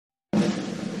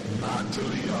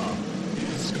Atalia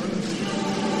is confused.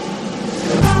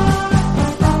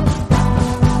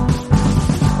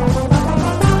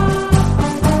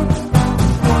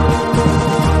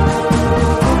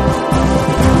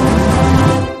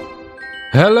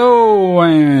 Hello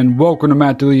and welcome to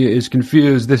Matt Delia is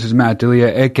Confused. This is Matt Delia,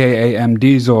 aka M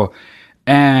Diesel,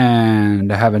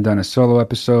 and I haven't done a solo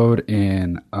episode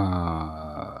in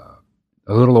a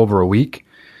little over a week.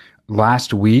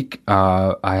 Last week,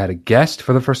 I had a guest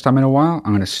for the first time in a while.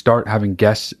 I'm going to start having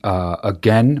guests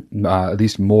again, at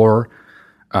least more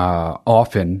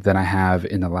often than I have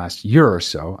in the last year or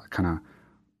so. I kind of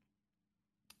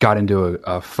got into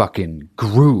a fucking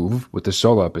groove with the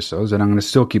solo episodes, and I'm going to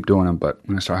still keep doing them, but I'm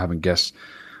going to start having guests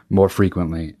more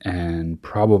frequently and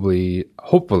probably,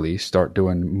 hopefully, start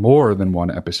doing more than one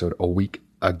episode a week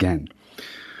again.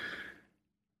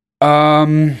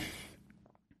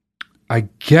 I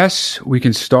guess we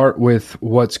can start with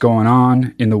what's going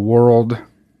on in the world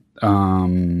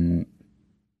now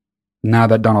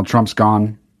that Donald Trump's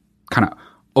gone. Kind of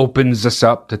opens us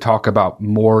up to talk about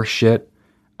more shit.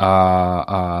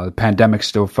 The pandemic's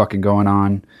still fucking going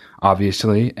on,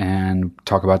 obviously, and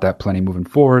talk about that plenty moving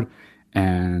forward.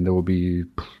 And there will be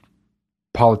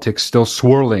politics still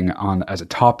swirling on as a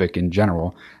topic in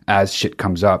general as shit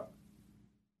comes up.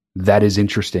 That is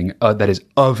interesting. That is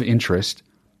of interest,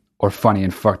 or funny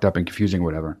and fucked up and confusing, or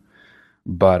whatever.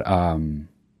 But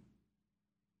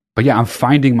yeah, I'm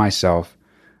finding myself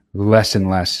less and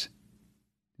less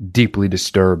deeply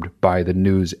disturbed by the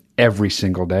news every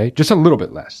single day. Just a little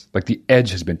bit less. Like the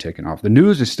edge has been taken off. The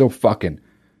news is still fucking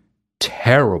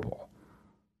terrible.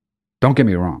 Don't get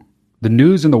me wrong. The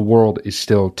news in the world is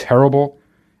still terrible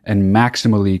and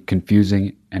maximally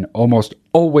confusing and almost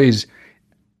always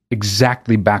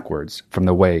exactly backwards from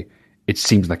the way it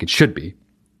seems like it should be.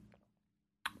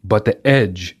 But the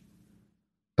edge,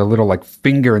 the little like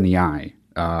finger in the eye,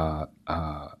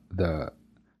 the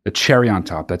cherry on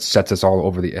top that sets us all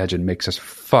over the edge and makes us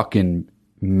fucking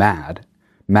mad.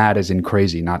 Mad as in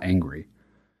crazy, not angry.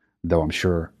 Though I'm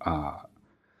sure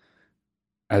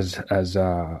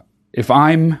if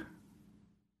I'm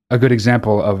a good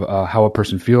example of how a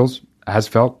person has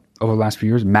felt over the last few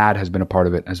years, mad has been a part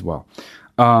of it as well.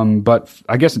 But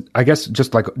I guess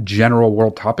just like general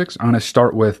world topics, I'm going to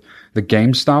start with the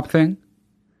GameStop thing.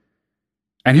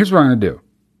 And here's what I'm going to do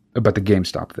about the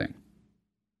GameStop thing.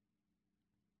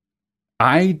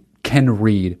 I can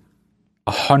read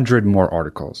 100 more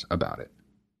articles about it.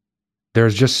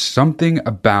 There's just something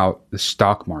about the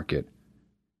stock market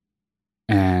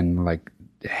and like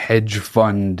hedge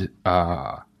fund,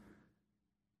 the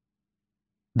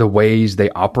ways they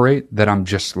operate that I'm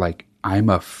just like, I'm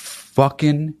a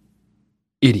fucking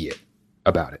idiot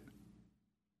about it.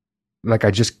 Like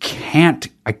I can't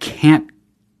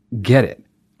get it.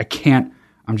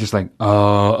 I'm just like,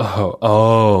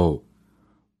 oh.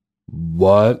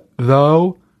 What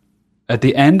though? At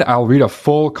the end, I'll read a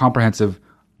full, comprehensive,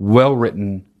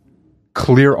 well-written,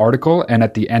 clear article, and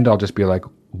at the end, I'll just be like,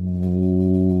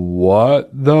 "What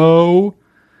though?"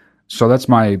 So that's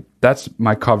my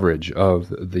coverage of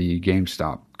the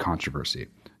GameStop controversy.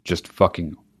 Just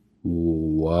fucking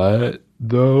what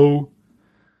though?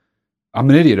 I'm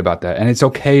an idiot about that, and it's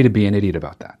okay to be an idiot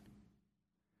about that.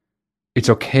 It's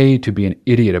okay to be an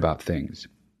idiot about things.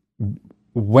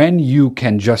 When you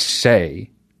can just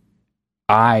say,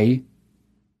 I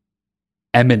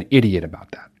am an idiot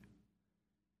about that.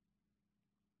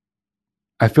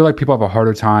 I feel like people have a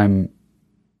harder time.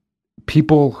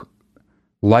 People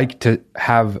like to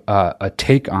have a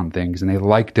take on things, and they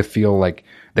like to feel like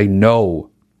they know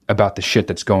about the shit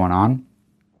that's going on.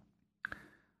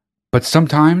 But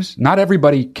sometimes not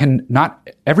everybody can't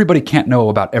know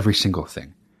about every single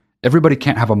thing. Everybody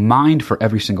can't have a mind for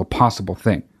every single possible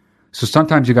thing. So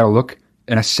sometimes you got to look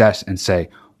and assess and say,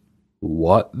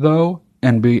 what though?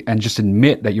 And just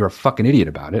admit that you're a fucking idiot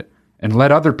about it and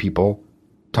let other people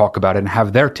talk about it and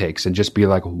have their takes and just be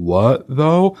like, what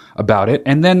though about it?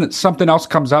 And then something else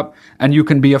comes up and you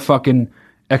can be a fucking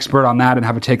expert on that and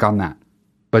have a take on that.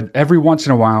 But every once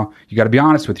in a while, you got to be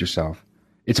honest with yourself.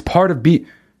 It's part of it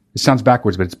sounds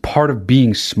backwards, but it's part of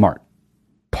being smart.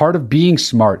 Part of being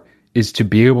smart is to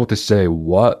be able to say,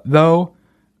 what though?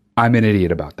 I'm an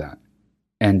idiot about that.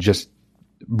 And just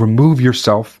remove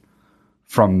yourself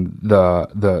from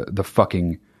the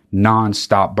fucking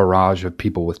nonstop barrage of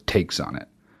people with takes on it.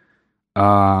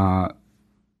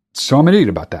 So I'm an idiot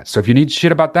about that. So if you need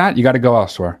shit about that, you got to go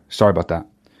elsewhere. Sorry about that.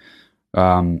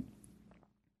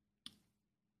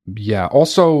 Yeah.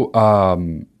 Also, I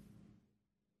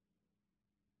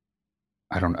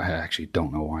actually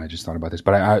don't know why I just thought about this,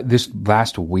 but this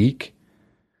last week,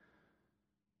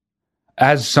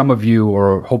 As some of you,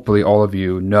 or hopefully all of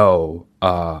you, know,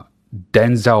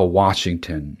 Denzel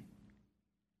Washington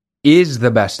is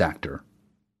the best actor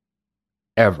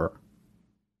ever.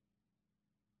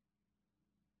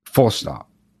 Full stop.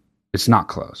 It's not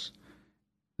close.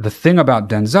 The thing about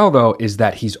Denzel, though, is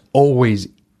that he's always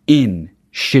in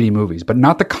shitty movies, but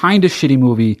not the kind of shitty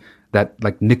movie that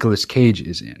like Nicolas Cage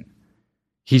is in.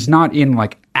 He's not in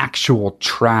like actual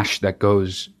trash that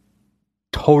goes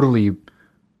totally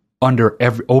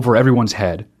over everyone's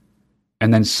head,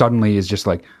 and then suddenly is just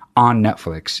like on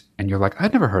Netflix, and you're like,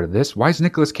 I'd never heard of this. Why is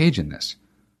Nicolas Cage in this?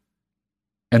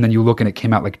 And then you look and it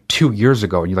came out like 2 years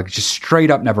ago, and you're like, just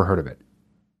straight up never heard of it.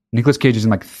 Nicolas Cage is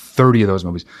in like 30 of those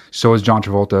movies. So is John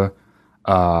Travolta.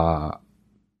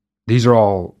 These are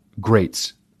all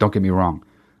greats. Don't get me wrong.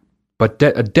 But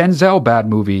a Denzel bad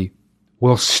movie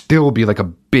will still be like a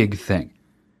big thing.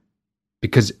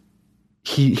 Because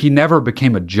he never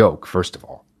became a joke, first of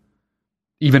all.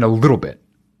 Even a little bit.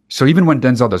 So even when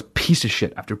Denzel does piece of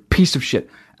shit after piece of shit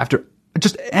after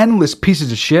just endless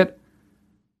pieces of shit,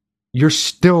 you're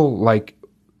still like,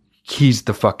 he's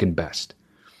the fucking best.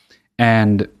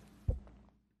 And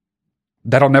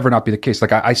that'll never not be the case.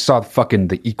 Like I saw fucking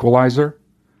The Equalizer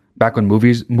back when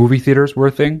movie theaters were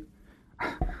a thing.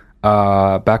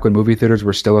 Back when movie theaters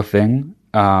were still a thing.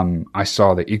 I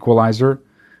saw The Equalizer,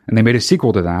 and they made a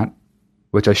sequel to that,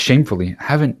 which I shamefully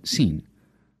haven't seen.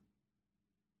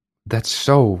 That's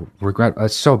so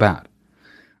That's so bad.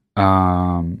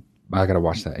 I gotta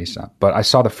watch that ASAP. But I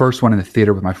saw the first one in the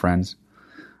theater with my friends.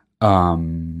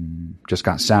 Just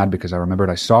got sad because I remembered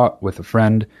I saw it with a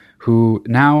friend who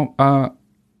now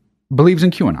believes in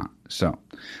QAnon. So,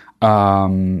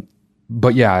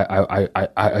 but yeah,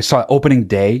 I saw it opening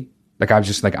day. Like I was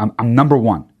just like, I'm number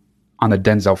one on the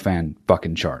Denzel fan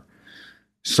fucking chart.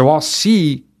 So I'll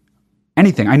see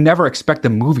anything. I never expect the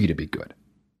movie to be good.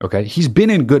 Okay, he's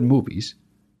been in good movies.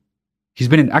 He's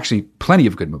been in actually plenty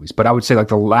of good movies. But I would say like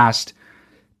the last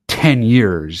 10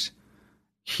 years,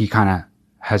 he kind of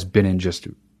has been in just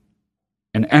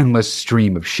an endless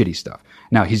stream of shitty stuff.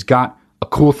 Now, he's got a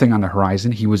cool thing on the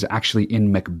horizon. He was actually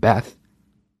in Macbeth,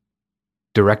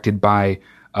 directed by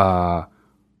either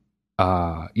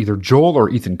Joel or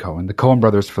Ethan Coen. The Coen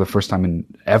brothers, for the first time in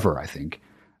ever, I think.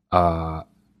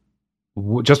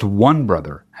 Just one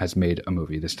brother has made a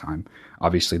movie this time.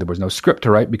 Obviously, there was no script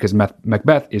to write because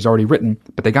Macbeth is already written,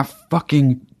 but they got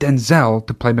fucking Denzel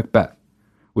to play Macbeth,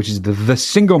 which is the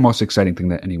single most exciting thing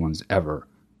that anyone's ever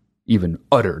even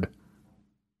uttered,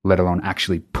 let alone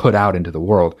actually put out into the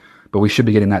world. But we should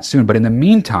be getting that soon. But in the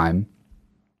meantime,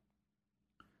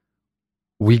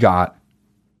 we got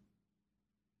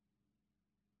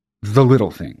The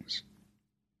Little Things.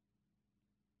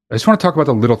 I just want to talk about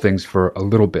The Little Things for a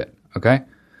little bit, okay?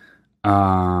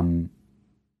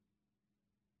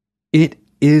 It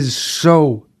is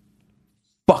so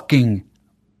fucking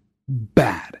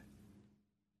bad.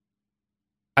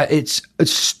 It's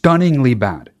stunningly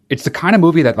bad. It's the kind of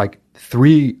movie that like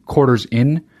 3/4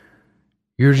 in,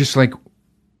 you're just like,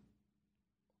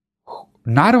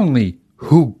 not only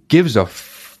who gives a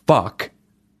fuck,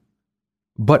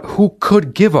 but who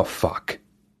could give a fuck?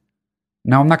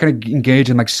 Now, I'm not going to engage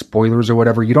in like spoilers or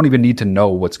whatever. You don't even need to know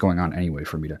what's going on anyway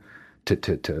for me to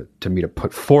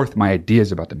put forth my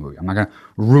ideas about the movie. I'm not going to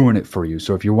ruin it for you.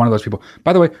 So if you're one of those people,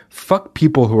 by the way, fuck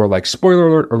people who are like spoiler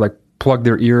alert or like plug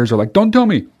their ears or like, don't tell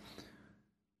me.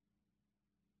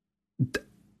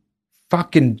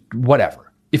 Fucking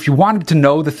whatever. If you wanted to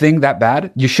know the thing that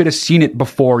bad, you should have seen it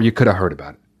before you could have heard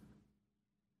about it.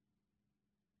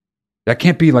 That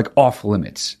can't be like off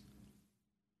limits.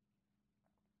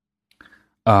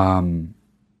 Plus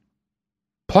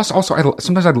also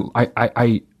sometimes I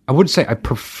would say I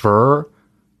prefer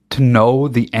to know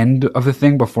the end of the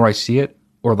thing before I see it,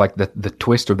 or like the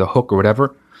twist or the hook or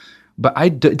whatever. But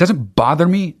it doesn't bother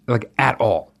me like at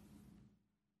all.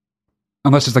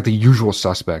 Unless it's like The Usual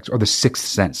Suspects or The Sixth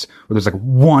Sense, where there's like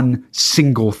one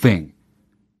single thing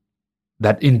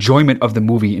that enjoyment of the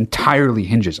movie entirely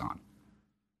hinges on.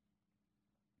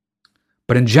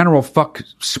 But in general, fuck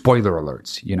spoiler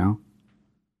alerts, you know?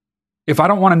 If I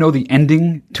don't want to know the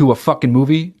ending to a fucking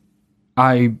movie,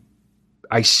 if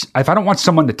I don't want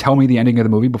someone to tell me the ending of the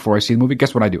movie before I see the movie,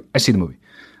 guess what I do? I see the movie.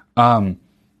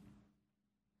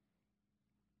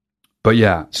 But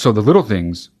yeah, so The Little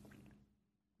Things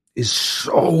is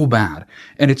so bad.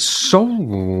 And it's so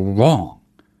long.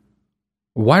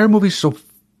 Why are movies so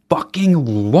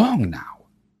fucking long now?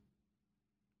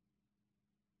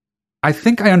 I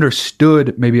think I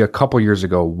understood maybe a couple years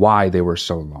ago why they were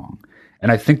so long. And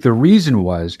I think the reason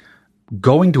was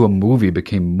going to a movie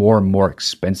became more and more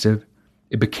expensive.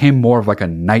 It became more of like a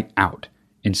night out.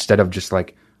 instead of just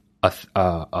like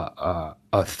a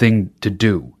thing to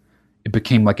do. It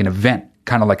became like an event,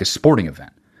 kind of like a sporting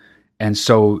event. And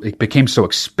so it became so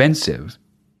expensive,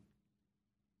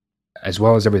 as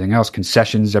well as everything else.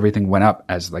 Concessions, everything went up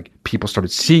as like people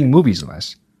started seeing movies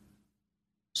less.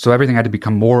 So everything had to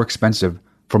become more expensive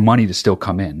for money to still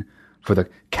come in, for the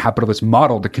capitalist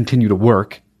model to continue to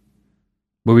work.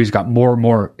 Movies got more and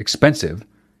more expensive.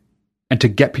 And to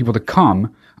get people to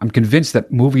come, I'm convinced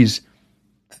that movies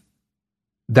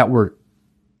that were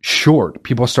short,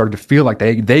 people started to feel like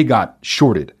they got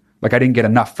shorted. Like, I didn't get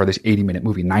enough for this 80-minute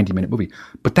movie, 90-minute movie.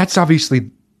 But that's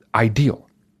obviously ideal.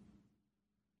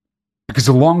 Because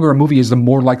the longer a movie is, the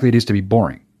more likely it is to be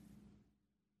boring.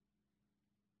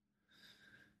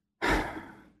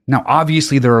 Now,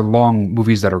 obviously, there are long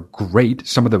movies that are great.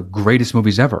 Some of the greatest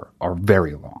movies ever are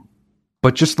very long.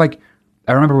 But just like,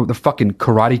 I remember the fucking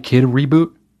Karate Kid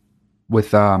reboot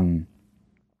with Jaden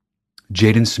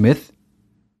Smith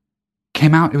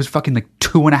came out. It was fucking like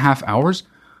 2.5 hours.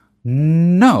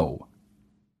 No.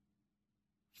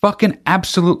 Fucking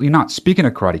absolutely not. Speaking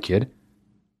of Karate Kid,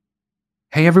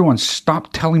 hey everyone,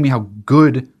 stop telling me how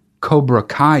good Cobra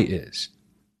Kai is.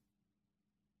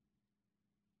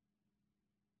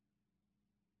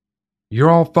 You're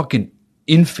all fucking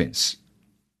infants.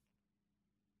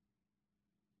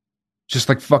 Just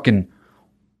like fucking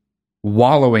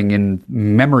wallowing in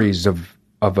memories of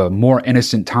a more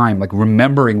innocent time, like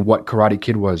remembering what Karate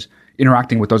Kid was,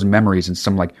 interacting with those memories in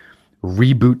some like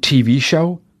reboot TV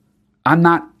show. I'm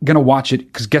not going to watch it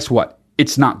because guess what?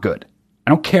 It's not good. I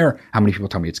don't care how many people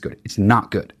tell me it's good. It's not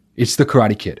good. It's the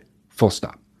Karate Kid. Full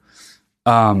stop.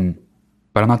 But I'm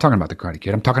not talking about the Karate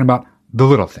Kid. I'm talking about The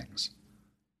Little Things.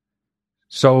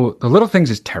 So The Little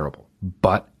Things is terrible,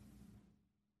 but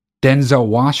Denzel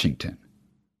Washington,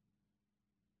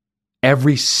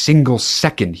 every single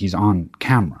second he's on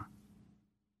camera,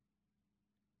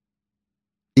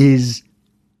 is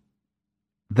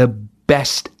the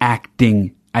best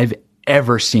acting I've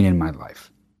ever seen in my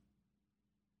life.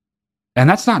 And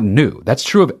that's not new. That's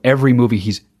true of every movie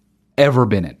he's ever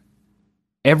been in.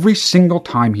 Every single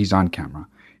time he's on camera,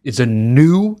 it's a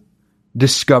new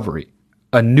discovery,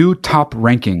 a new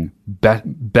top-ranking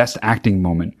best acting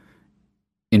moment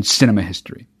in cinema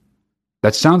history.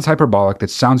 That sounds hyperbolic, that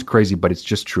sounds crazy, but it's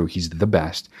just true. He's the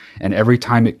best. And every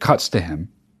time it cuts to him,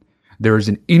 there is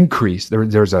an increase.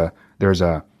 The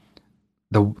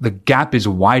gap is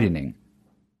widening,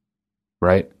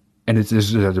 right? And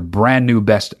there's a brand new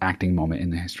best acting moment in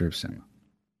the history of cinema.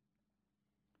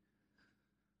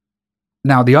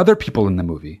 Now, the other people in the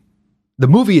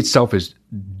movie itself is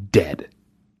dead.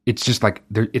 It's just like,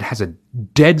 it has a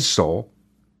dead soul.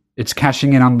 It's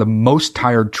cashing in on the most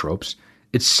tired tropes.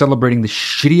 It's celebrating the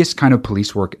shittiest kind of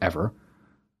police work ever.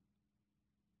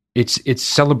 It's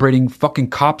celebrating fucking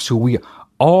cops who we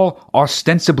all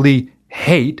ostensibly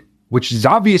hate, which is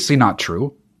obviously not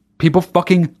true. People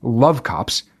fucking love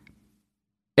cops.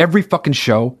 Every fucking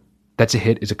show that's a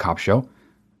hit is a cop show.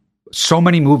 So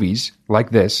many movies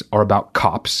like this are about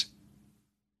cops.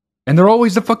 And they're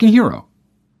always the fucking hero.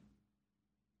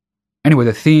 Anyway,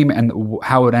 the theme and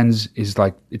how it ends is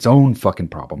like its own fucking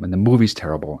problem. And the movie's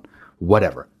terrible.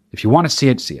 Whatever. If you want to see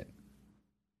it, see it.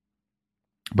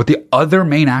 But the other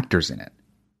main actors in it,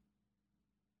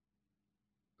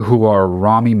 who are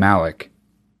Rami Malek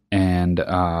and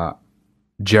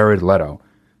Jared Leto,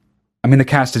 I mean, the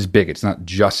cast is big. It's not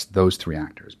just those three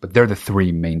actors, but they're the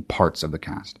three main parts of the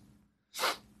cast.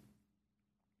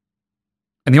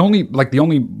 And I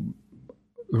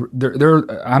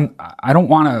don't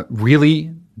want to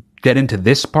really get into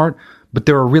this part, but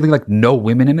there are really like no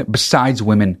women in it besides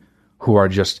women who are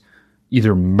just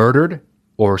either murdered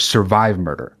or survive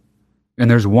murder. And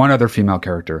there's one other female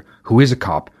character who is a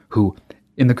cop who,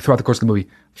 throughout the course of the movie,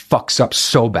 fucks up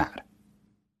so bad.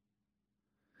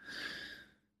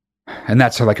 And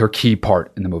that's her key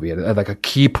part in the movie. Like a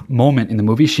key moment in the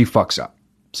movie, she fucks up.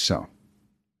 So,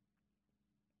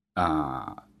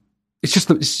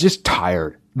 it's just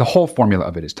tired. The whole formula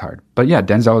of it is tired. But yeah,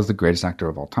 Denzel is the greatest actor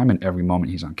of all time. And every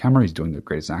moment he's on camera, he's doing the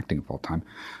greatest acting of all time.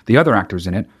 The other actors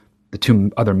in it, the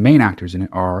two other main actors in it,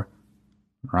 are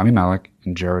Rami Malek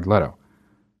and Jared Leto.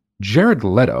 Jared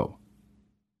Leto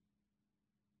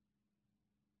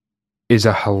is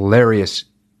a hilarious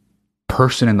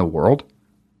person in the world.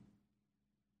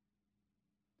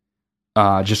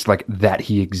 Just like that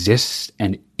he exists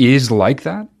and is like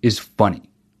that is funny.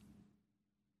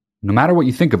 No matter what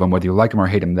you think of him, whether you like him or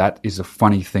hate him, that is a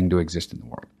funny thing to exist in the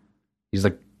world. He's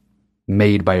like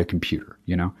made by a computer,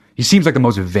 you know? He seems like the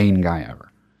most vain guy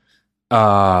ever.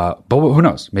 But who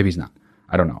knows? Maybe he's not.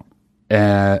 I don't know.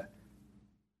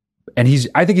 And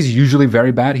I think he's usually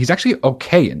very bad. He's actually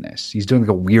okay in this. He's doing like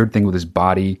a weird thing with his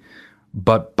body.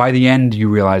 But by the end, you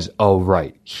realize, oh,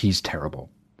 right, he's terrible.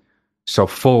 So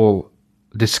full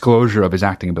disclosure of his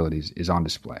acting abilities is on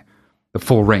display. The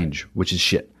full range, which is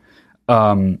shit.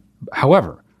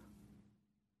 However,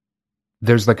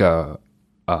 there's like an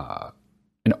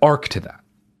arc to that.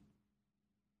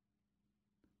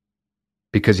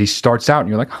 Because he starts out and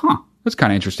you're like, huh, that's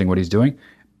kind of interesting what he's doing.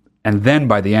 And then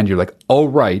by the end, you're like, oh,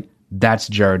 right, that's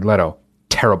Jared Leto.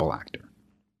 Terrible actor.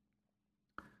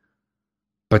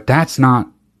 But that's not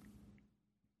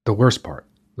the worst part.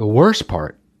 The worst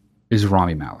part is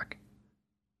Rami Malek.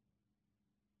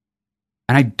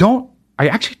 And I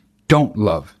actually don't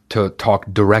love to talk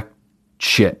direct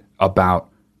shit about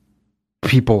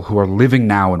people who are living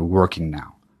now and working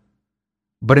now.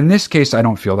 But in this case, I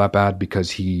don't feel that bad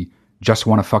because he just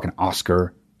won a fucking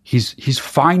Oscar. He's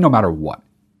fine no matter what.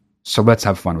 So let's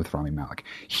have fun with Rami Malek.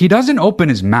 He doesn't open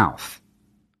his mouth.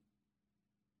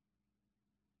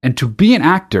 And to be an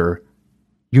actor,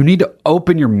 you need to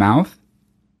open your mouth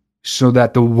so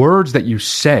that the words that you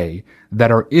say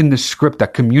that are in the script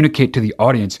that communicate to the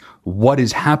audience what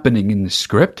is happening in the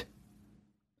script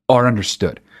are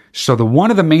understood. So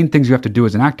one of the main things you have to do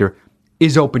as an actor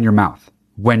is open your mouth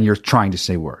when you're trying to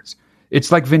say words.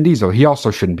 It's like Vin Diesel. He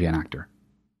also shouldn't be an actor.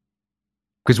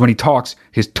 Because when he talks,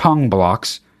 his tongue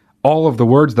blocks all of the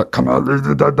words that come out.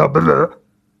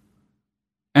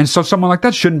 And so someone like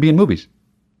that shouldn't be in movies.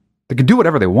 They can do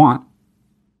whatever they want.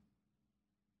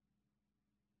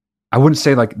 I wouldn't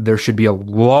say like there should be a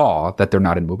law that they're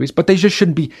not in movies, but they just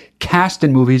shouldn't be cast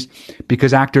in movies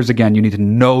because actors, again, you need to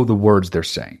know the words they're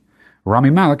saying. Rami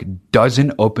Malek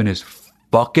doesn't open his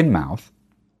fucking mouth,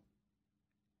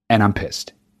 and I'm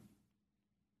pissed.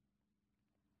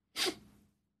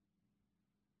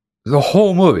 The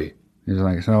whole movie is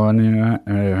like, so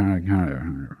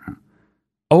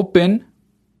open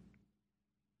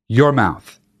your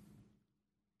mouth.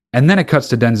 And then it cuts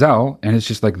to Denzel, and it's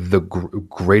just like the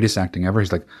greatest acting ever.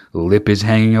 He's like, lip is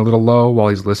hanging a little low while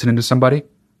he's listening to somebody.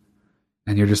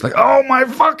 And you're just like, oh my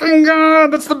fucking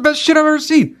God, that's the best shit I've ever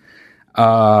seen.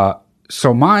 So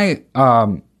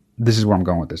this is where I'm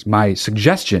going with this. My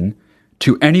suggestion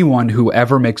to anyone who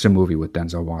ever makes a movie with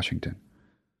Denzel Washington.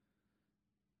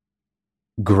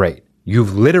 Great.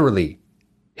 You've literally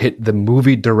hit the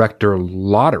movie director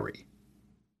lottery.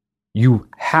 You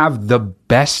have the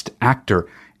best actor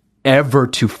ever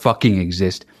to fucking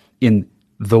exist in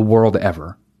the world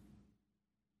ever.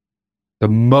 The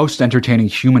most entertaining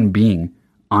human being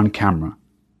on camera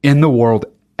in the world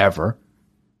ever.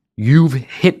 You've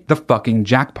hit the fucking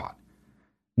jackpot.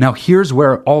 Now here's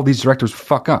where all these directors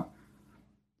fuck up.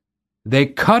 They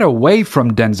cut away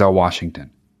from Denzel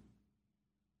Washington.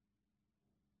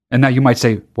 And now you might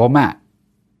say, well, Matt,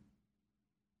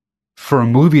 for a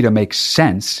movie to make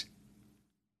sense,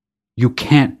 you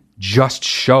can't just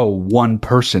show one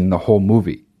person the whole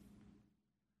movie.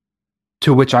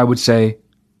 To which I would say,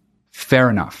 fair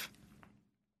enough.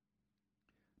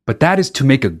 But that is to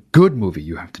make a good movie,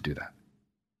 you have to do that.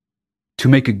 To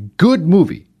make a good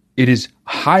movie, it is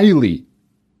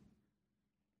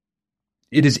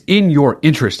in your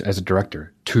interest as a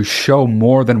director to show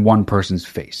more than one person's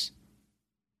face.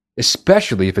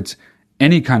 Especially if it's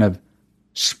any kind of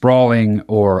sprawling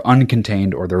or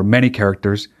uncontained or there are many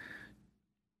characters.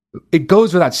 It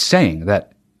goes without saying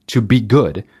that to be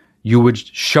good, you would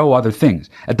show other things.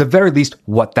 At the very least,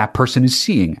 what that person is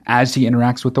seeing as he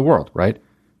interacts with the world, right?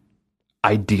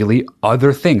 Ideally,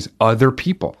 other things, other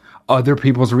people, other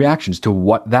people's reactions to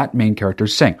what that main character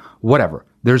is saying. Whatever.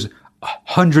 There's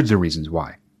hundreds of reasons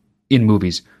why in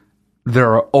movies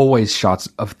there are always shots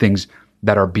of things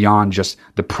that are beyond just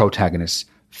the protagonist's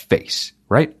face,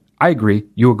 right? I agree.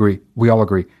 You agree. We all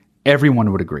agree.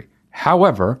 Everyone would agree.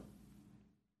 However,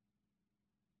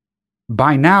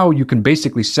 by now you can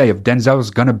basically say if Denzel is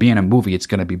going to be in a movie, it's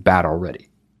going to be bad already.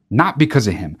 Not because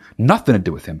of him. Nothing to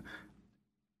do with him.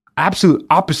 Absolute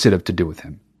opposite of to do with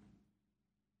him.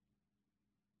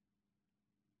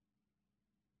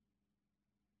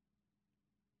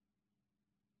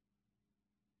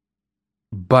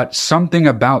 But something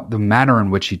about the manner in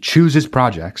which he chooses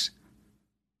projects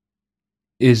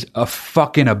is a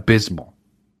fucking abysmal.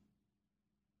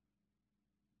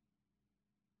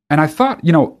 And I thought,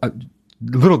 a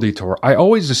little detour, I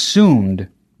always assumed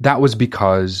that was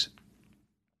because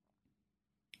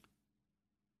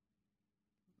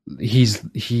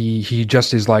he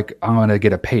just is like, I'm gonna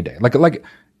get a payday. Like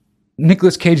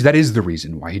Nicolas Cage, that is the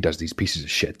reason why he does these pieces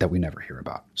of shit that we never hear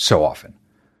about so often.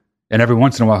 And every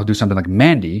once in a while, he'll do something like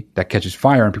Mandy that catches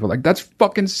fire, and people are like, that's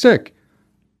fucking sick.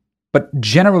 But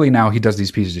generally now he does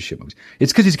these pieces of shit movies.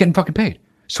 It's because he's getting fucking paid.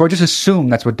 So I just assume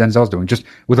that's what Denzel's doing, just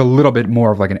with a little bit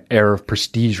more of like an air of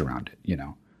prestige around it, you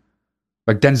know?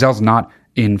 Like Denzel's not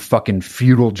in fucking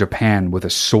feudal Japan with a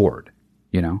sword,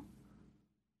 you know?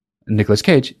 Nicolas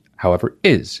Cage, however,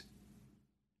 is.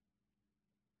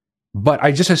 But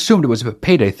I just assumed it was a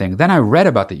payday thing. Then I read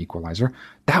about The Equalizer.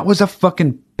 That was a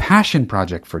fucking passion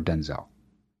project for Denzel.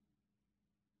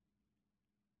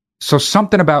 So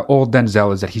something about old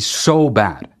Denzel is that he's so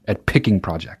bad at picking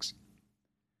projects.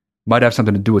 Might have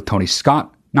something to do with Tony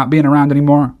Scott not being around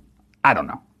anymore. I don't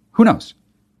know. Who knows?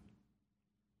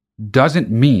 Doesn't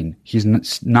mean he's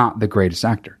not the greatest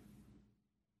actor.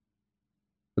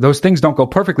 Those things don't go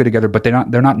perfectly together, but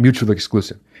they're not mutually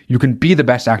exclusive. You can be the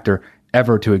best actor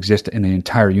ever to exist in the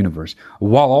entire universe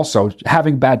while also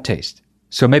having bad taste.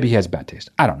 So maybe he has bad taste.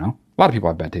 I don't know. A lot of people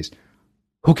have bad taste.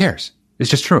 Who cares? It's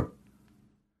just true.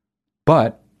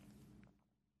 But,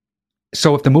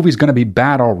 so if the movie's going to be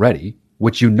bad already,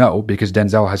 which you know because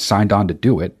Denzel has signed on to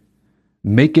do it,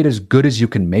 make it as good as you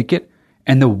can make it.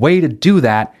 And the way to do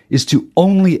that is to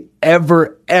only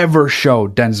ever show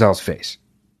Denzel's face.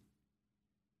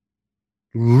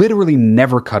 Literally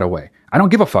never cut away. I don't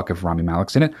give a fuck if Rami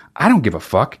Malek's in it. I don't give a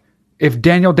fuck if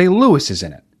Daniel Day-Lewis is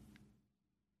in it.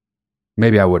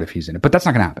 Maybe I would if he's in it, but that's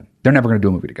not going to happen. They're never going to do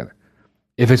a movie together.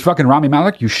 If it's fucking Rami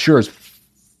Malek, you sure as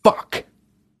fuck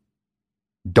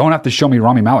don't have to show me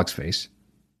Rami Malek's face.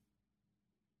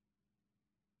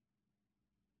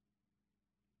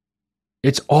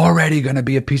 It's already going to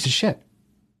be a piece of shit.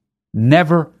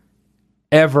 Never,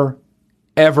 ever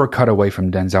cut away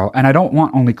from Denzel. And I don't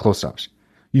want only close-ups.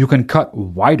 You can cut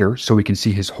wider so we can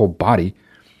see his whole body,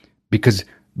 because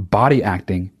body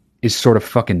acting is sort of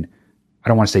fucking, I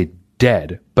don't want to say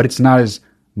dead, but it's not as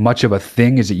much of a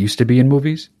thing as it used to be in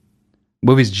movies.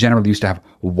 Movies generally used to have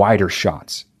wider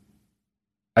shots.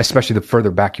 Especially the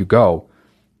further back you go,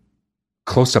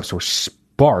 close-ups were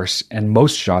sparse and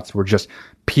most shots were just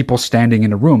people standing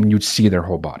in a room and you'd see their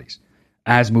whole bodies.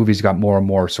 As movies got more and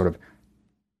more sort of,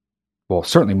 well,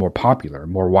 certainly more popular,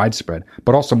 more widespread,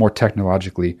 but also more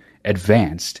technologically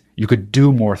advanced, you could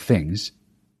do more things.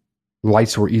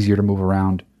 Lights were easier to move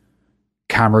around.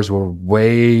 Cameras were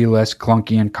way less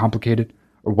clunky and complicated,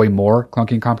 or way more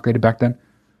clunky and complicated back then.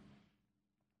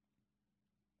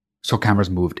 So cameras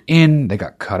moved in, they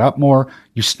got cut up more,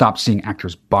 you stopped seeing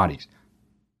actors' bodies.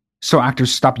 So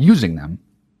actors stopped using them,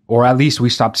 or at least we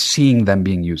stopped seeing them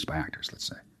being used by actors, let's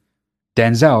say.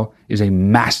 Denzel is a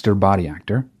master body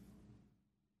actor,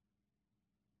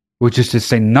 which is to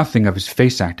say nothing of his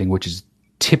face acting, which is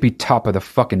tippy top of the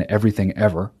fucking everything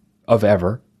ever, of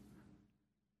ever.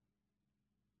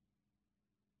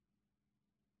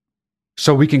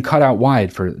 So we can cut out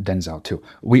wide for Denzel too.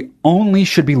 We only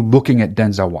should be looking at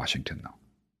Denzel Washington though.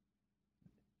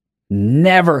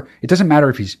 Never, it doesn't matter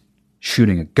if he's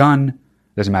shooting a gun,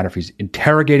 it doesn't matter if he's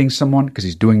interrogating someone, because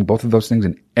he's doing both of those things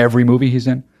in every movie he's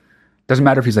in. It doesn't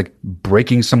matter if he's like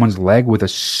breaking someone's leg with a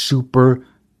super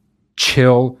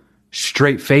chill,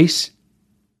 straight face.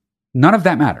 None of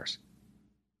that matters.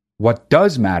 What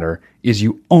does matter is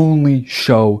you only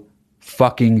show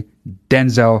fucking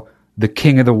Denzel, the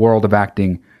king of the world of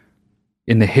acting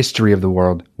in the history of the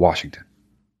world, Washington.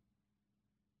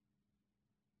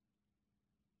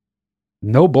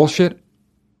 No bullshit.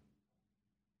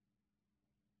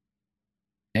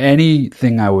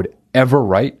 Anything I would ever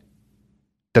write,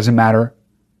 doesn't matter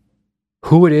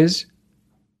who it is,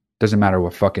 doesn't matter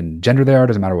what fucking gender they are,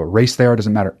 doesn't matter what race they are,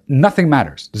 doesn't matter. Nothing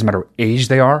matters. Doesn't matter what age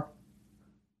they are.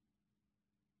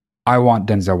 I want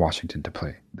Denzel Washington to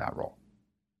play that role.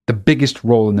 The biggest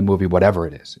role in the movie, whatever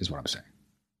it is what I'm saying.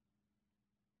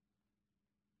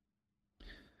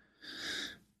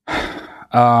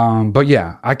 But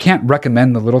yeah, I can't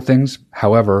recommend the little things.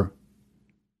 However,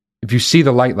 if you see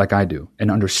the light like I do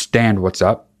and understand what's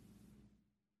up,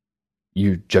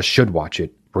 you just should watch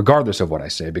it, regardless of what I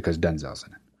say, because Denzel's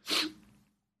in it.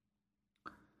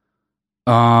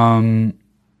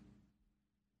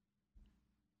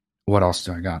 What else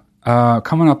do I got?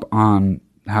 Coming up on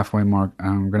halfway mark,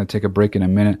 I'm going to take a break in a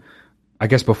minute. I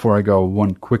guess before I go,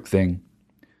 one quick thing.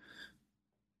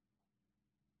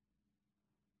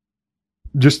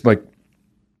 Just like,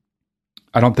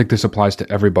 I don't think this applies to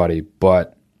everybody,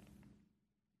 but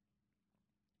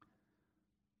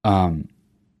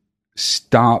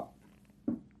stop.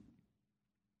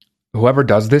 Whoever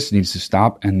does this needs to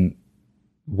stop, and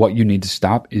what you need to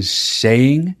stop is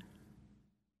saying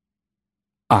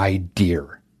idea.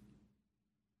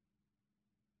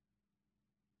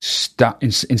 Stop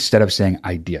instead of saying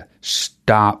idea.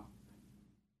 Stop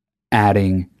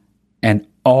adding an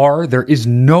R. There is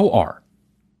no R.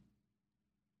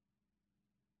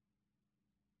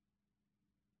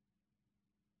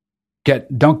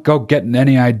 don't go getting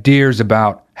any ideas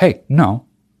about, hey, no.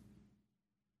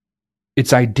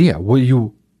 It's idea.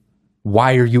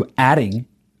 Why are you adding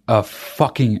a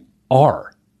fucking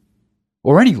R?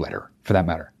 Or any letter, for that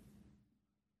matter.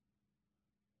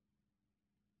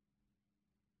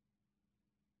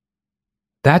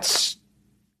 That's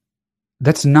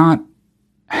not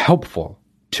helpful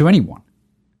to anyone.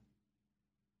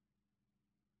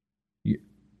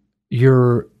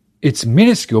 It's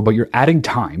minuscule, but you're adding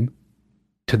time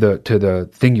to the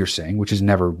thing you're saying, which is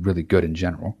never really good in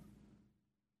general.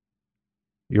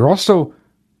 You're also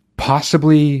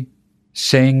possibly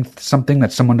saying something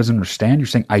that someone doesn't understand. You're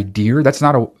saying idea. It's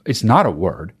not a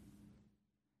word.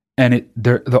 And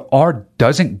the R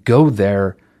doesn't go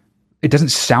there. It doesn't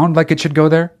sound like it should go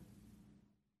there.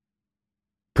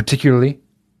 Particularly.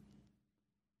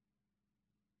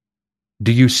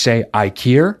 Do you say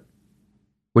IKEA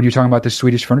when you're talking about this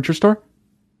Swedish furniture store?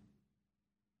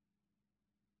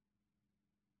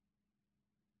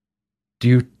 Do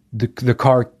you the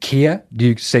car Kia? Do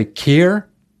you say Kia?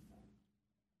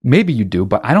 Maybe you do,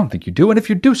 but I don't think you do. And if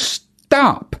you do,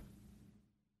 stop.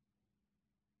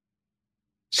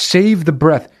 Save the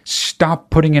breath. Stop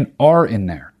putting an R in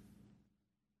there.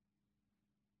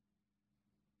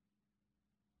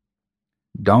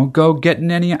 Don't go getting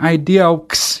any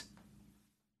ideas.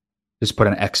 Just put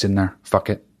an X in there. Fuck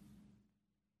it.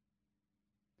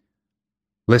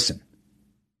 Listen.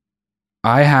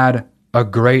 I had a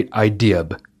great idea.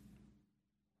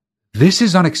 This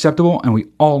is unacceptable, and we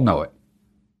all know it.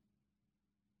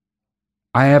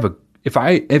 If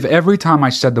every time I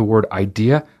said the word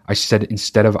idea, I said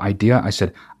instead of idea, I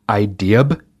said idea,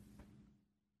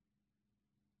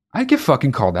 I'd get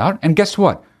fucking called out. And guess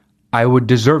what? I would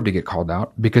deserve to get called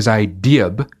out because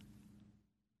idea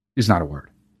is not a word.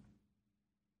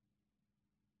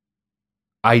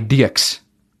 Idex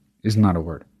is not a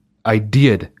word.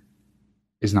 Idead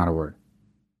is not a word.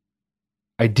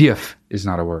 Ideaf is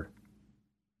not a word.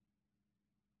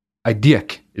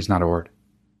 Ideic is not a word.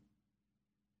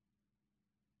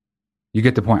 You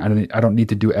get the point. I don't need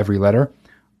to do every letter.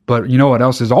 But you know what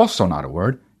else is also not a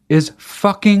word? Is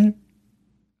fucking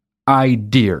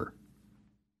idea.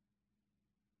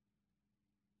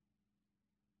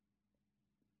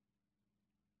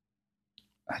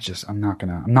 I'm not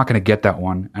gonna get that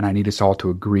one, and I need us all to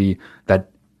agree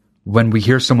that when we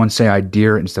hear someone say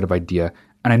idea instead of idea,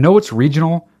 and I know it's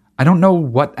regional, I don't know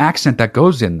what accent that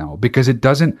goes in though, because it's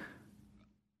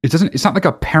not like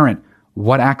apparent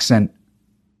what accent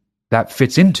that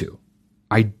fits into.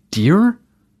 Idea?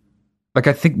 Like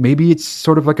I think maybe it's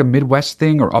sort of like a Midwest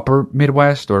thing or upper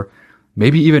Midwest or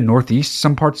maybe even Northeast,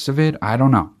 some parts of it. I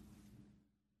don't know.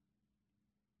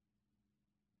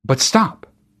 But stop.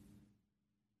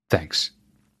 Thanks.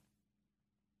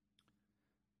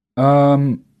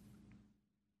 I'm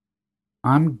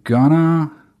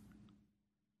gonna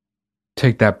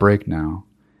take that break now.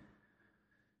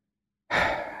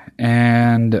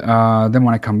 And then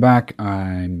when I come back,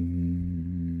 I'm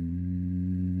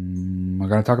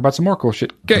gonna talk about some more cool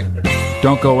shit. Okay.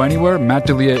 Don't go anywhere. Matt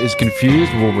D'Elia is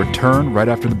confused. We'll return right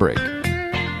after the break.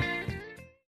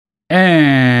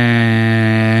 And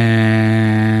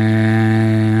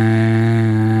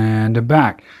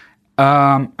back.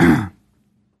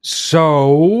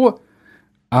 So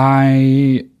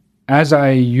as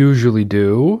I usually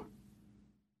do,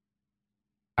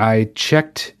 I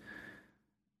checked.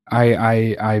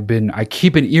 I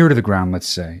keep an ear to the ground, let's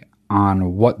say,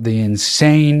 on what the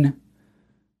insane.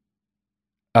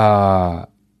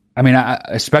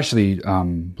 Especially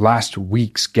last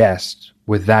week's guest.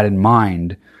 With that in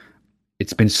mind,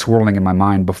 it's been swirling in my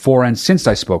mind before and since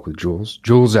I spoke with Jules.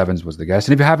 Jules Evans was the guest,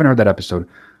 and if you haven't heard that episode,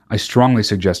 I strongly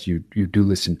suggest you do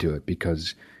listen to it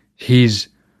because he's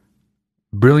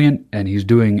brilliant and he's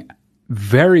doing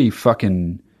very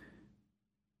fucking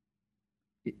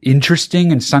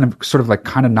interesting and sort of like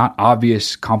kind of not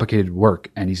obvious, complicated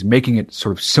work, and he's making it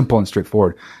sort of simple and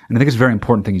straightforward. And I think it's a very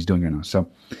important thing he's doing right now. So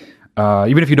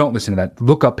even if you don't listen to that,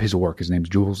 look up his work. His name's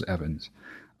Jules Evans.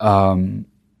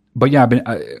 But yeah, I've been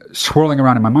swirling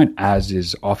around in my mind, as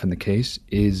is often the case,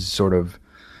 is sort of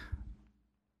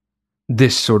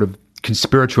this sort of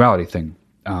conspirituality thing.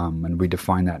 And we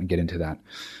define that and get into that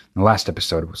in the last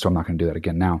episode, so I'm not going to do that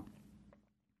again now.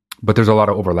 But there's a lot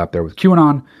of overlap there with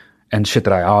QAnon and shit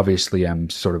that I obviously am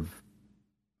sort of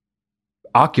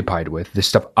occupied with. This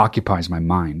stuff occupies my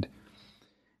mind.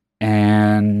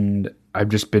 And I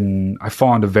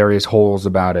fall into various holes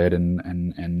about it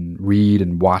and read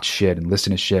and watch shit and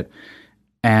listen to shit.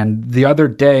 And the other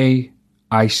day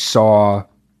I saw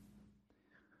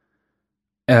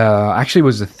Actually, it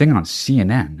was a thing on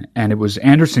CNN, and it was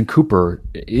Anderson Cooper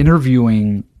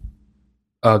interviewing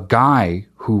a guy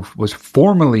who was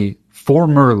formerly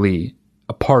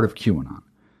a part of QAnon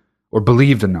or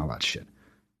believed in all that shit.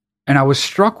 And I was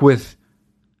struck with,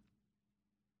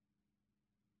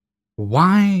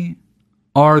 why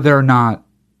are there not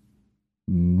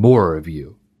more of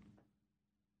you?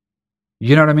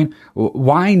 You know what I mean?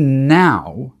 Why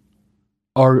now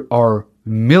are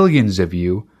millions of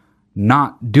you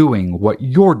not doing what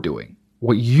you're doing?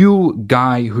 What you,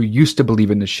 guy who used to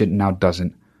believe in this shit now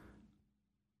doesn't.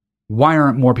 Why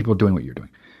aren't more people doing what you're doing?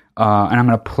 And I'm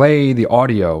going to play the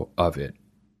audio of it.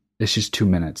 It's just 2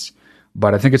 minutes.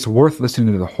 But I think it's worth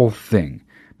listening to the whole thing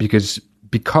because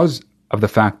of the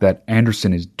fact that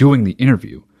Anderson is doing the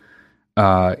interview.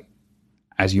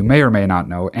 As you may or may not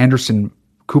know, Anderson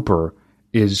Cooper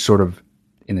is sort of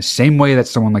in the same way that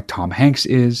someone like Tom Hanks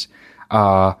is.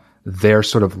 They're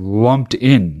sort of lumped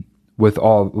in with a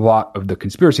lot of the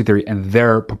conspiracy theory, and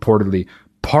they're purportedly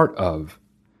part of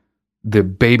the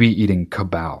baby-eating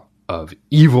cabal of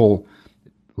evil,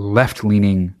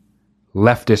 left-leaning,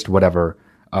 leftist, whatever,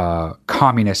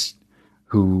 communists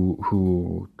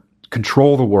who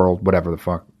control the world, whatever the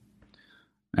fuck,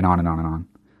 and on and on and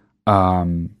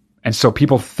on. And so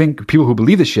people who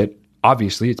believe this shit,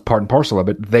 obviously, it's part and parcel of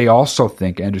it, they also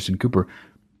think Anderson Cooper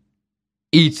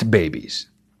eats babies.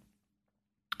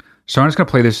 So I'm just going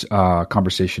to play this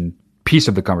piece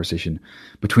of the conversation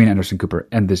between Anderson Cooper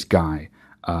and this guy.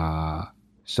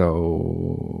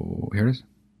 So here it is.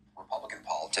 Republican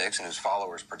politics and whose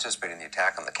followers participated in the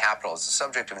attack on the Capitol is the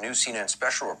subject of a new CNN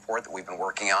special report that we've been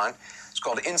working on. It's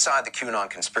called Inside the QAnon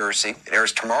Conspiracy. It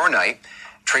airs tomorrow night.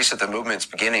 Traces the movement's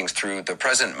beginnings through the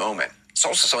present moment. It's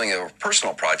also something of a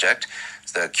personal project.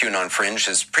 The QAnon Fringe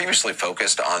has previously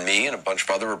focused on me and a bunch of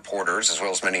other reporters, as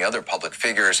well as many other public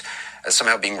figures, as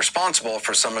somehow being responsible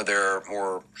for some of their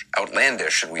more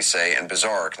outlandish, should we say, and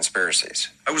bizarre conspiracies.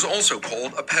 I was also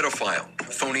called a pedophile.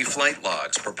 Phony flight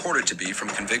logs purported to be from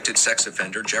convicted sex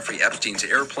offender Jeffrey Epstein's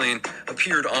airplane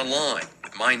appeared online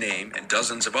with my name and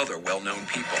dozens of other well-known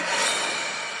people.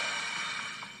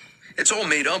 It's all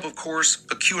made up, of course,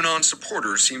 but QAnon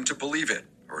supporters seem to believe it,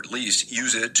 or at least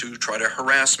use it to try to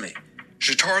harass me.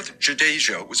 Siddharth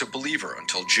Jadeja was a believer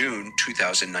until June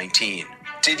 2019.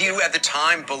 Did you at the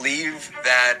time believe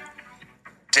that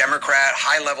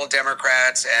high-level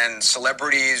Democrats and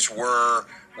celebrities were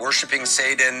worshiping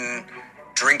Satan,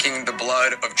 drinking the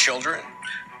blood of children?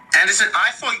 Anderson, I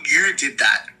thought you did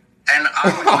that. And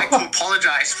I would like to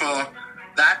apologize for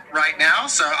that right now.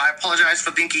 So I apologize for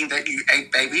thinking that you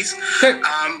ate babies.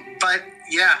 But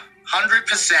yeah,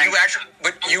 100%.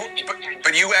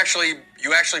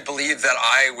 You actually believe that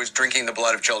I was drinking the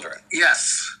blood of children?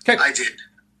 Yes, I did.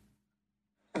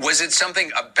 Was it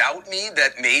something about me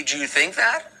that made you think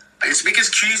that? It's because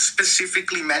Q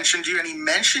specifically mentioned you, and he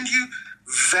mentioned you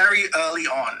very early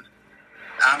on.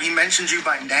 He mentioned you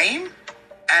by name,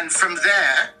 and from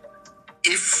there,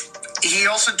 if he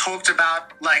also talked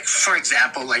about, like, for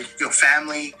example, like your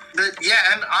family. But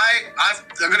yeah, and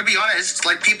I'm gonna be honest,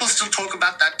 like, people still talk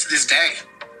about that to this day.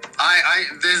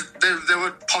 There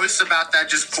were posts about that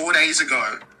just 4 days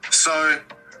ago. So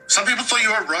some people thought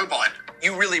you were a robot.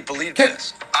 You really believed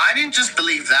this? I didn't just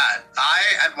believe that. I,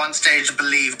 at one stage,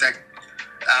 believed that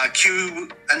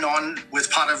QAnon was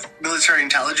part of military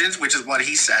intelligence, which is what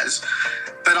he says.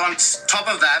 But on top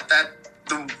of that,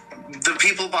 the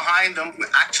people behind them were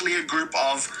actually a group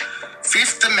of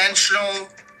fifth-dimensional,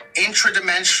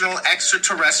 intradimensional,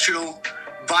 extraterrestrial,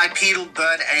 bipedal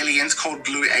bird aliens called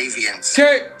blue avians.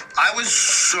 Okay. I was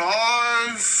so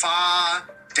far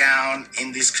down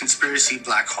in this conspiracy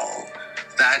black hole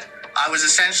that I was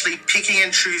essentially picking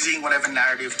and choosing whatever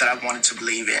narrative that I wanted to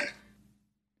believe in.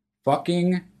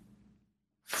 Fucking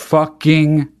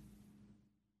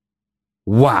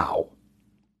wow.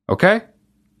 Okay?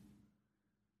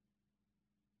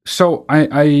 So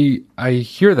I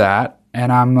hear that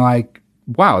and I'm like,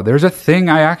 wow, there's a thing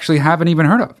I actually haven't even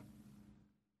heard of.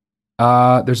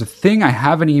 There's a thing I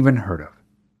haven't even heard of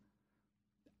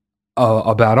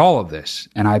about all of this.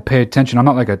 And I pay attention. I'm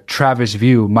not like a Travis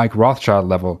View, Mike Rothschild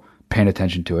level paying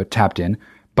attention to it, tapped in.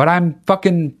 But I'm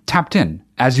fucking tapped in.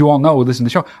 As you all know, listen to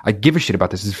the show. I give a shit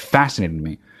about this. This is fascinating to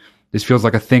me. This feels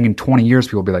like a thing in 20 years.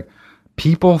 People will be like,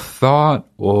 people thought,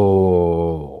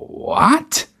 oh,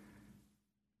 what?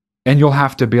 And you'll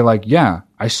have to be like, yeah,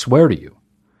 I swear to you.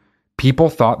 People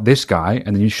thought this guy,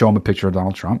 and then you show them a picture of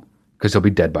Donald Trump, because he'll be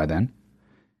dead by then.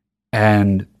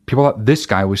 And people thought this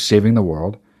guy was saving the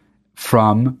world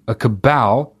from a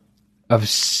cabal of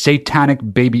satanic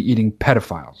baby-eating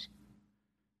pedophiles.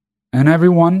 And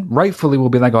everyone rightfully will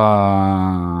be like,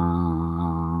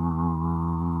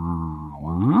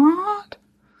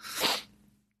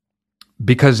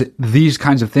 because these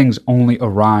kinds of things only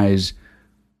arise,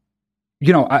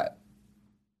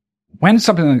 when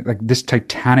something like this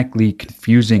titanically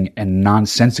confusing and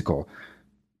nonsensical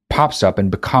pops up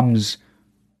and becomes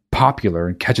popular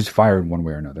and catches fire in one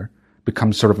way or another,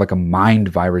 becomes sort of like a mind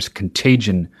virus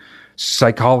contagion,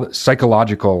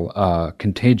 psychological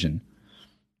contagion,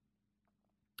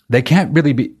 they can't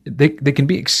really be, they can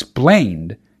be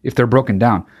explained if they're broken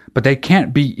down, but they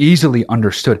can't be easily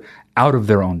understood out of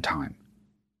their own time.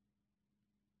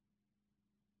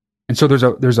 And so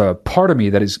there's a part of me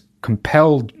that is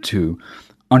compelled to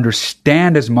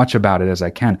understand as much about it as I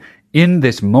can in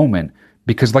this moment,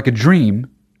 because like a dream,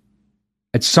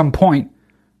 at some point,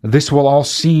 this will all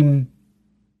seem,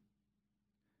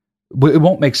 it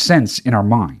won't make sense in our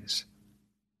minds,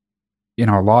 in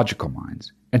our logical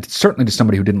minds. And certainly to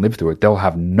somebody who didn't live through it, they'll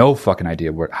have no fucking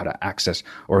idea how to access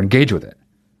or engage with it.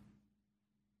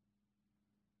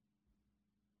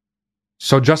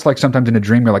 So just like sometimes in a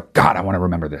dream, you're like, God, I want to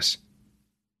remember this.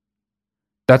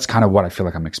 That's kind of what I feel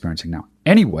like I'm experiencing now.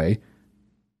 Anyway,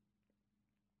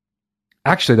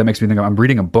 actually, that makes me think I'm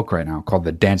reading a book right now called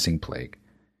The Dancing Plague.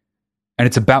 And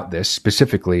it's about this,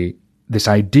 specifically, this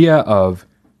idea of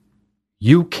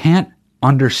you can't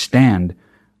understand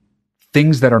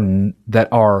things that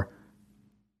are,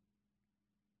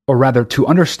 or rather, to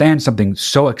understand something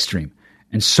so extreme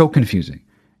and so confusing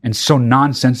and so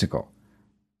nonsensical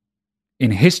in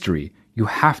history, you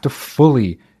have to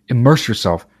fully immerse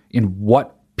yourself in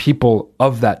what people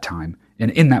of that time and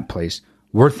in that place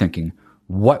were thinking,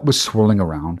 what was swirling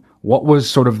around, what was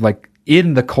sort of like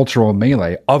in the cultural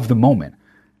melee of the moment.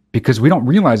 Because we don't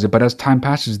realize it, but as time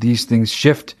passes, these things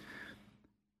shift.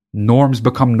 Norms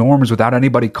become norms without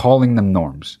anybody calling them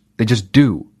norms. They just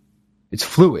do. It's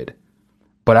fluid.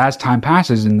 But as time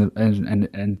passes and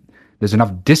there's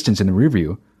enough distance in the rear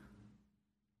view,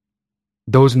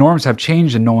 those norms have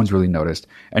changed and no one's really noticed.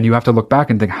 And you have to look back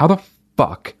and think, how the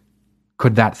fuck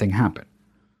could that thing happen?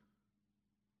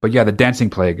 But yeah, the dancing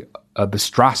plague, the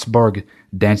Strasbourg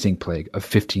dancing plague of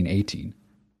 1518.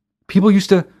 People used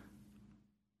to...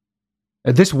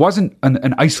 This wasn't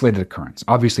an isolated occurrence.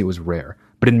 Obviously, it was rare.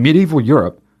 But in medieval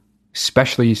Europe,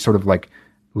 especially sort of like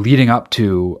leading up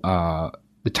to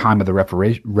the time of the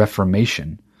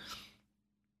Reformation,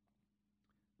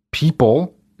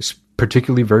 people,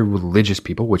 particularly very religious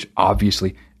people, which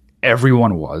obviously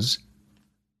everyone was,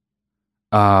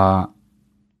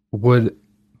 would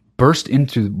burst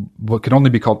into what could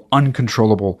only be called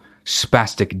uncontrollable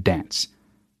spastic dance.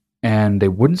 And they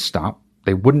wouldn't stop.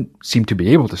 They wouldn't seem to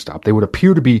be able to stop. They would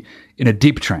appear to be in a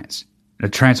deep trance. And a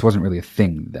trance wasn't really a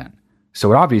thing then.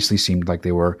 So it obviously seemed like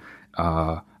they were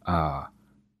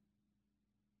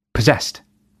possessed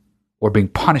or being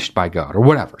punished by God or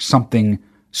whatever, something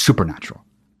supernatural.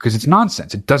 Because it's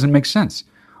nonsense. It doesn't make sense.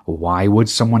 Why would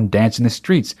someone dance in the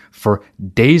streets for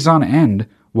days on end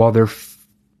while their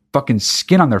fucking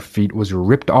skin on their feet was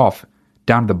ripped off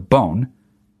down to the bone?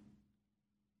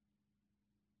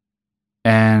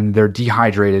 And they're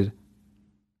dehydrated,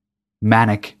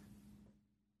 manic,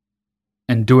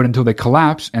 and do it until they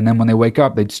collapse, and then when they wake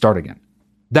up, they'd start again.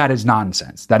 That is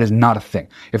nonsense. That is not a thing.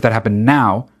 If that happened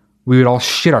now, we would all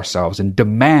shit ourselves and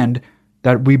demand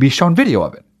that we be shown video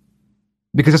of it.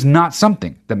 Because it's not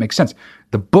something that makes sense.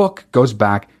 The book goes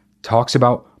back, talks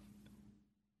about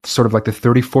sort of like the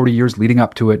 30, 40 years leading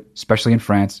up to it, especially in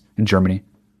France and Germany.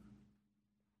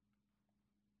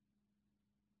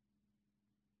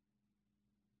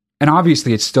 And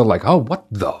obviously it's still like, oh, what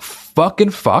the fucking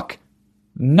fuck?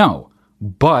 No.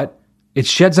 But it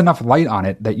sheds enough light on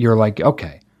it that you're like,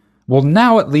 okay, well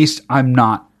now at least I'm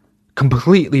not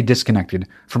completely disconnected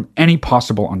from any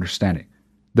possible understanding.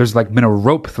 There's like been a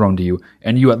rope thrown to you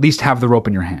and you at least have the rope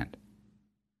in your hand.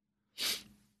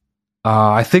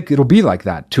 I think it'll be like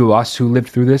that to us who lived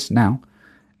through this now,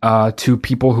 to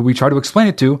people who we try to explain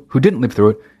it to who didn't live through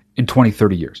it in 20,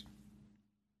 30 years.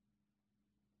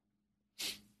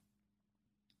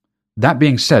 That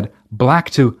being said, black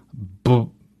to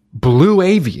blue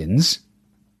avians,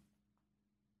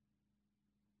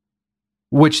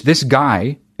 which this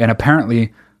guy and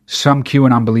apparently some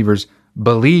QAnon believers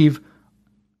believe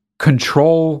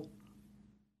control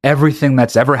everything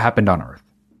that's ever happened on Earth.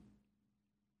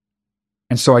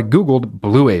 And so I Googled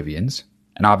blue avians,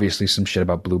 and obviously some shit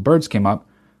about blue birds came up,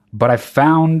 but I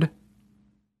found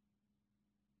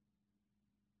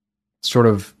sort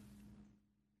of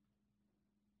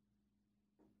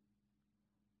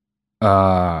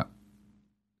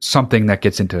something that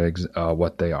gets into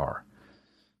what they are,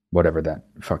 whatever that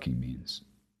fucking means.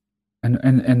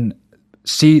 And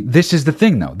see, this is the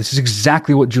thing though. This is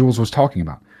exactly what Jules was talking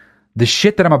about. The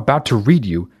shit that I'm about to read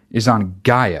you is on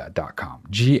Gaia.com.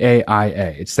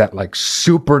 Gaia. It's that like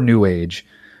super new age,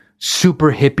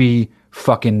 super hippie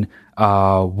fucking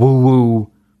woo-woo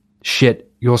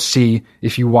shit you'll see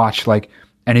if you watch like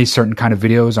any certain kind of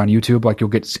videos on YouTube. Like you'll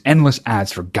get endless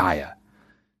ads for Gaia.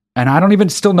 And I don't even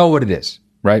still know what it is,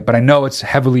 right? But I know it's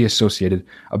heavily associated,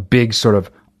 a big sort of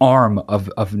arm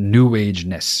of new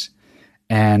age-ness.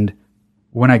 And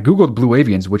when I Googled blue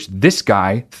avians, which this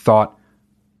guy thought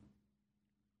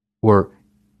were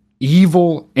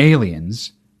evil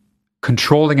aliens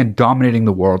controlling and dominating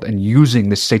the world and using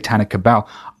this satanic cabal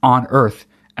on Earth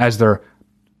as their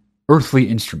earthly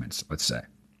instruments, let's say,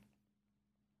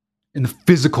 in the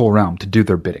physical realm to do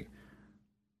their bidding.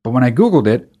 But when I Googled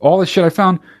it, all the shit I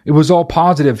found, it was all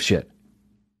positive shit.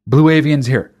 Blue avians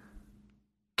here.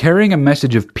 Carrying a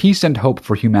message of peace and hope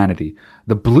for humanity,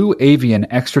 the blue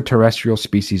avian extraterrestrial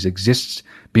species exists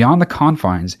beyond the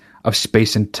confines of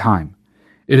space and time.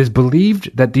 It is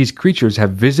believed that these creatures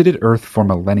have visited Earth for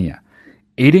millennia,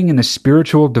 aiding in the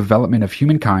spiritual development of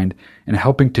humankind and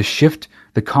helping to shift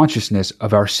the consciousness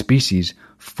of our species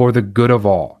for the good of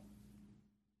all.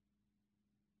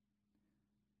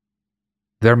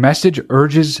 Their message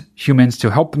urges humans to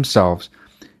help themselves,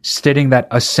 stating that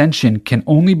ascension can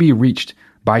only be reached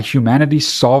by humanity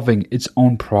solving its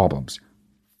own problems.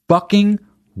 Fucking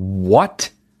what?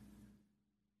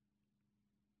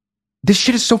 This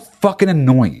shit is so fucking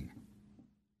annoying.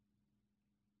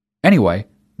 Anyway,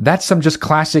 that's some just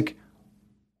classic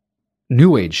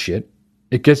new age shit.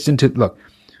 It gets into, look,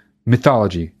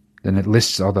 mythology, then it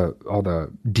lists all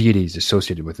the deities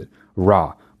associated with it.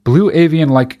 Ra. Blue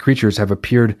avian-like creatures have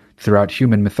appeared throughout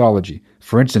human mythology.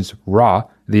 For instance, Ra,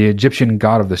 the Egyptian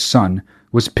god of the sun,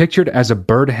 was pictured as a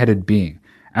bird-headed being,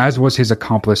 as was his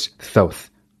accomplice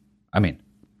Thoth. I mean,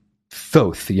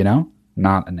 Thoth, you know?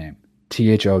 Not a name.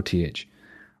 Thoth.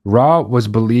 Ra was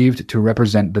believed to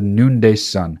represent the noonday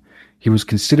sun. He was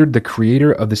considered the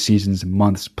creator of the seasons,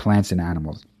 months, plants, and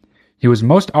animals. He was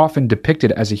most often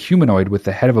depicted as a humanoid with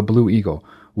the head of a blue eagle,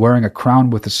 wearing a crown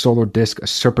with a solar disk, a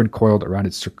serpent coiled around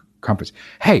its circumference.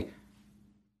 Hey,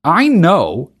 I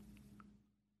know,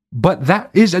 but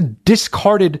that is a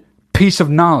discarded piece of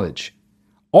knowledge.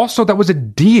 Also, that was a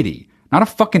deity, not a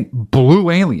fucking blue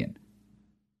alien.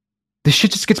 This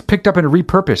shit just gets picked up and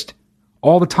repurposed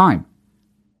all the time.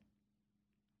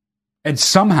 And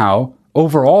somehow,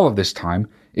 over all of this time,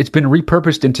 it's been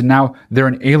repurposed into now they're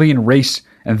an alien race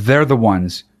and they're the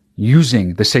ones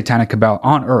using the satanic cabal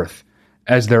on Earth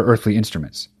as their earthly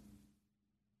instruments.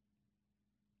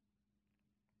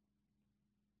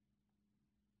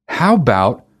 How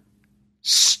about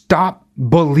stop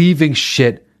believing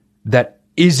shit that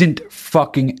isn't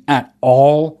fucking at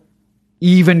all,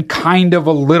 even kind of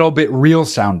a little bit real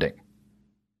sounding?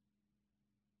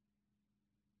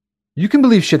 You can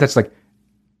believe shit that's like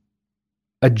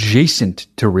adjacent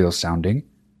to real sounding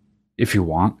if you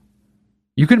want.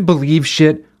 You can believe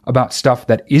shit about stuff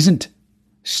that isn't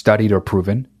studied or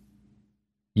proven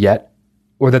yet,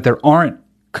 or that there aren't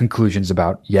conclusions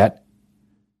about yet,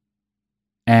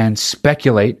 and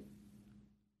speculate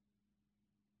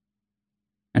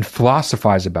and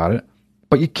philosophize about it,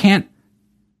 but you can't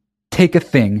take a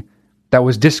thing that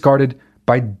was discarded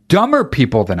by dumber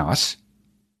people than us,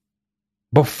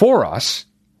 before us,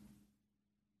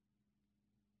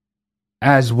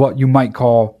 as what you might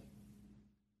call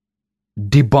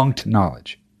debunked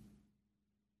knowledge.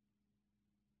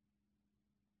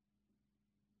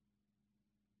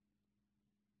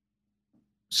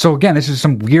 So again, this is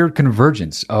some weird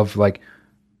convergence of like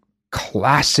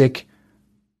classic,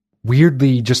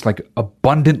 weirdly just like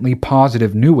abundantly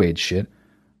positive new age shit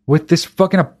with this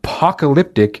fucking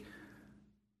apocalyptic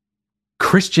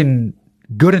Christian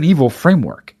good and evil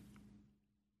framework.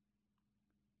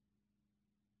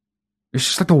 It's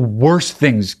just like the worst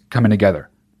things coming together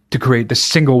to create the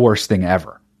single worst thing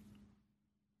ever.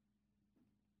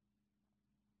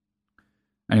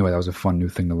 Anyway, that was a fun new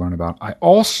thing to learn about.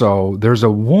 There's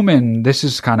a woman, this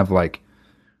is kind of like,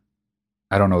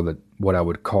 I don't know what I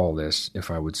would call this, if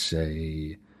I would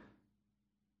say,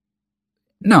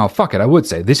 no, fuck it, I would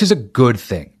say, this is a good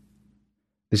thing.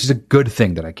 This is a good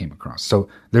thing that I came across. So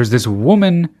there's this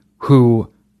woman who,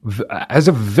 as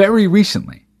of very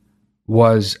recently,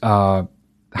 was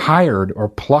hired or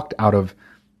plucked out of,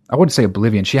 I wouldn't say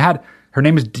oblivion. Her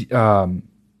name is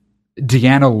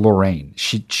Deanna Lorraine.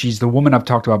 She's the woman I've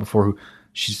talked about before who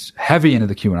she's heavy into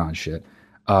the QAnon shit.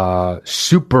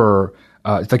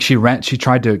 It's like she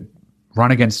tried to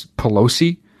run against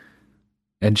Pelosi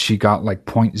and she got like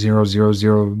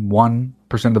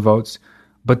 0.0001% of the votes.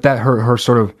 But that her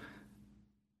sort of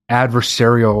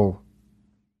adversarial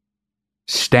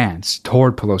stance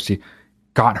toward Pelosi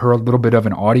got her a little bit of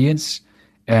an audience,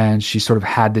 and she sort of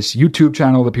had this YouTube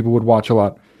channel that people would watch a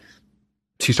lot.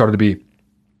 She started to be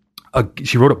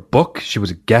she wrote a book. She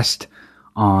was a guest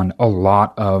on a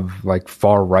lot of like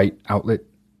far right outlet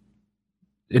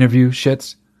interview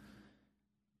shits.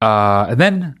 And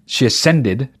then she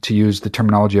ascended, to use the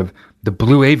terminology of the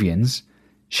Blue Avians,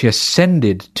 she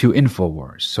ascended to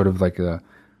InfoWars, sort of like the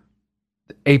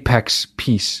apex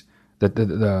piece,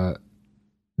 the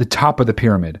top of the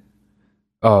pyramid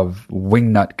of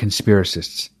wingnut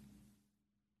conspiracists.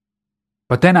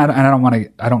 But then I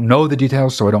don't know the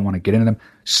details, so I don't want to get into them.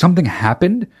 Something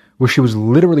happened where she was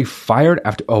literally fired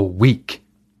after a week.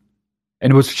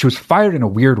 And she was fired in a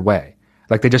weird way.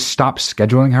 Like they just stopped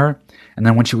scheduling her. And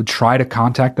then when she would try to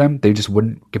contact them, they just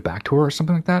wouldn't get back to her or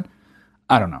something like that.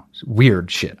 I don't know. It's weird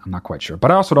shit. I'm not quite sure.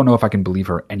 But I also don't know if I can believe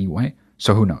her anyway.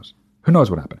 So who knows? Who knows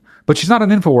what happened? But she's not on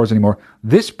InfoWars anymore.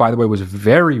 This, by the way, was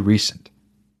very recent.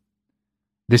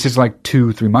 This is like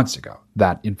 2-3 months ago,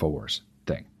 that InfoWars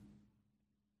thing.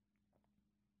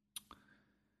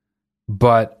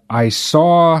 But I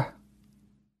saw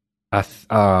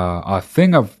a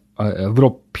thing of a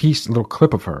little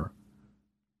clip of her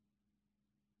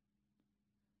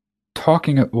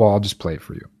talking. Well, I'll just play it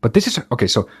for you. But this is okay.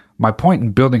 So my point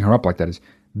in building her up like that is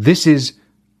this is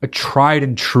a tried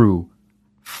and true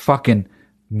fucking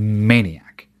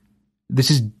maniac. This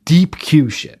is deep Q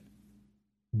shit.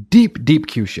 Deep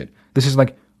Q shit. This is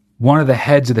like one of the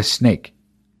heads of the snake.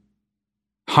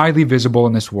 Highly visible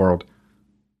in this world.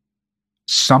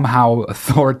 Somehow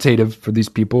authoritative for these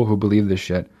people who believe this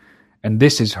shit. And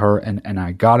this is her. And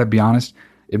I gotta be honest,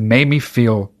 it made me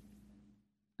feel,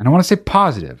 and I want to say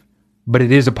positive, but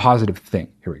it is a positive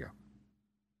thing. Here we go.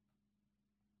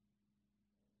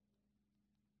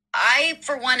 I,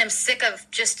 for one, am sick of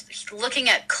just looking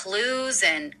at clues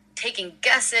and taking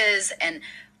guesses and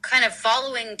kind of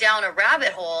following down a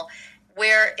rabbit hole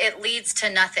where it leads to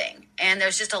nothing. And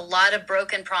there's just a lot of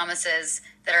broken promises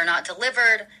that are not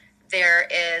delivered. There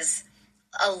is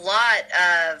a lot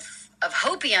of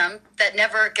hopium that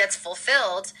never gets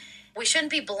fulfilled. We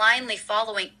shouldn't be blindly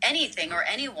following anything or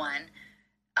anyone,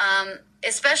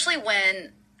 especially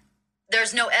when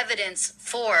there's no evidence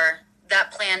for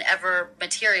that plan ever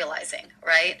materializing,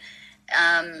 right?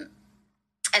 And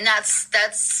that's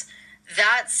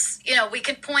we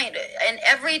could point, and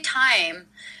every time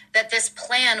that this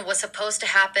plan was supposed to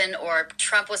happen, or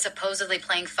Trump was supposedly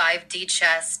playing 5D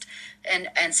chess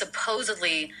and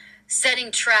supposedly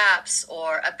setting traps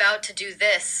or about to do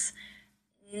this,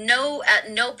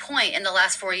 at no point in the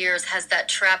last 4 years has that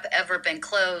trap ever been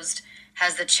closed.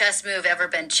 Has the chess move ever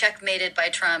been checkmated by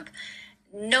Trump?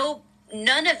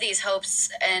 None of these hopes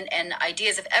and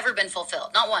ideas have ever been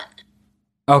fulfilled. Not one.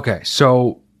 Okay,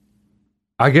 so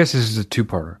I guess this is a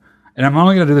two-parter. And I'm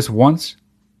only going to do this once.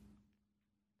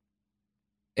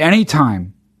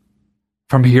 Anytime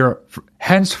from here,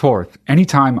 henceforth,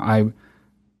 anytime I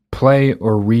play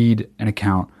or read an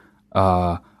account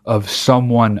of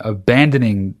someone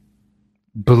abandoning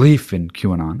belief in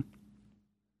QAnon,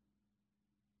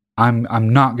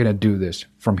 I'm not going to do this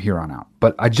from here on out.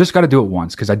 But I just got to do it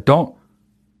once because I don't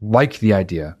like the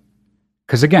idea.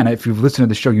 Because again, if you've listened to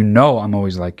the show, you know I'm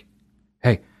always like,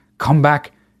 hey, come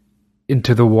back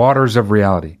into the waters of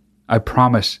reality. I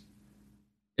promise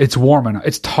it's warm enough.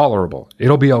 It's tolerable.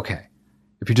 It'll be okay.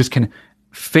 If you just can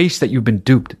face that you've been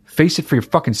duped. Face it for your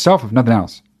fucking self, if nothing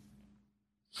else.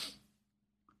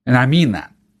 And I mean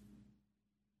that.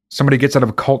 Somebody gets out of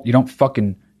a cult, you don't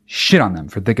fucking shit on them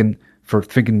for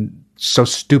thinking so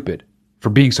stupid, for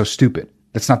being so stupid.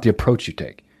 That's not the approach you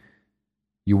take.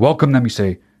 You welcome them, you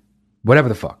say whatever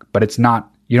the fuck, but it's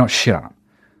not, you don't shit on them.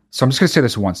 So I'm just going to say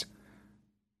this once.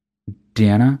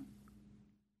 Deanna,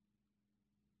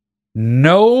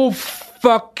 no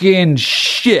fucking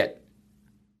shit.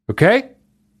 Okay?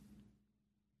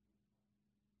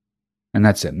 And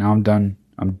that's it. Now I'm done.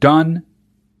 I'm done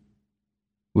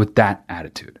with that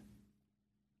attitude.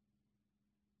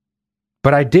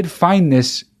 But I did find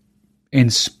this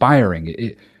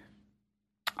inspiring.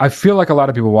 I feel like a lot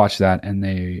of people watch that and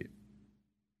they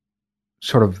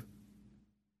sort of,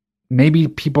 maybe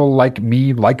people like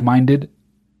me, like-minded,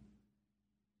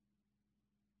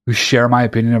 who share my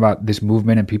opinion about this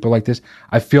movement and people like this.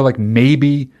 I feel like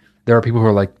maybe there are people who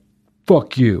are like,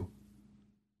 fuck you.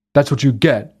 That's what you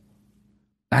get.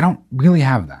 I don't really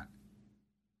have that.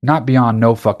 Not beyond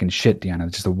no fucking shit, Deanna.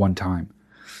 It's just a one time.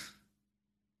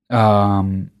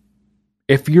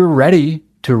 If you're ready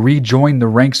to rejoin the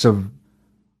ranks of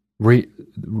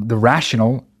the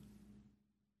rational,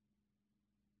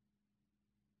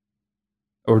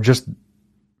 or just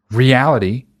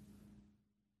reality,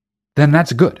 then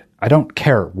that's good. I don't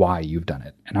care why you've done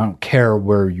it, and I don't care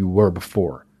where you were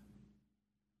before.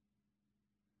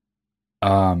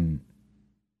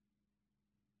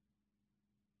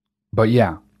 But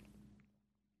yeah,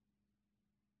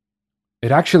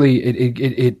 it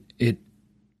actually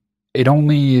it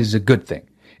only is a good thing.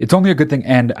 It's only a good thing,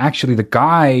 and actually, the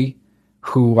guy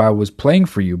who I was playing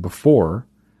for you before,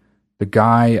 the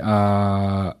guy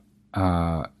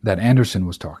that Anderson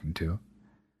was talking to,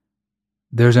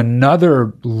 there's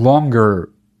another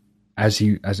longer, as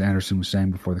Anderson was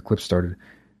saying before the clip started,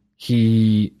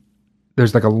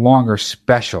 there's like a longer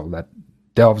special that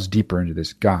delves deeper into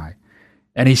this guy.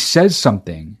 And he says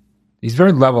something, he's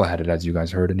very level-headed, as you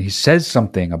guys heard, and he says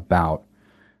something about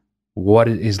what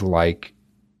it is like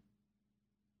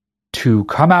to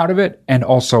come out of it, and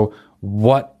also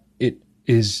what it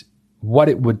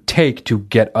would take to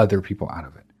get other people out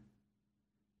of it.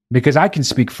 Because I can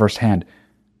speak firsthand,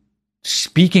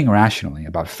 speaking rationally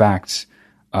about facts,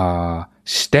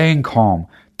 staying calm,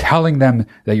 telling them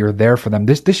that you're there for them.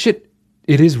 This shit,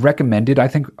 it is recommended, I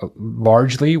think,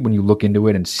 largely when you look into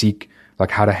it and seek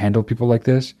like how to handle people like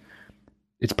this.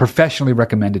 It's professionally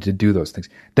recommended to do those things.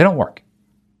 They don't work.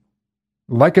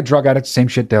 Like a drug addict, same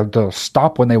shit. They'll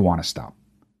stop when they want to stop,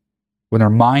 when their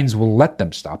minds will let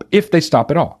them stop, if they stop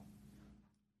at all.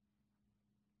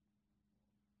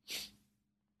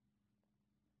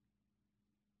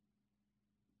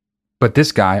 But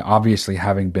this guy, obviously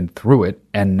having been through it,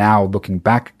 and now looking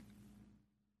back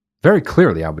very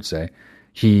clearly, I would say,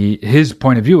 his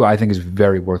point of view, I think, is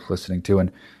very worth listening to.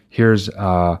 And here's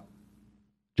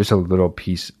just a little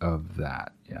piece of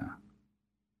that. Yeah.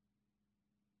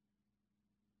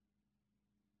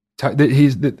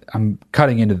 I'm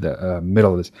cutting into the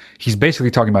middle of this. He's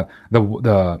basically talking about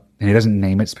the, and he doesn't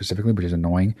name it specifically, which is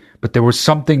annoying, but there was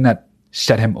something that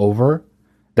set him over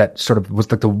that sort of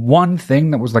was like the one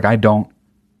thing that was like, I don't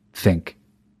think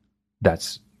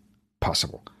that's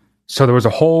possible. So there was a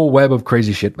whole web of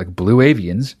crazy shit, like blue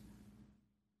avians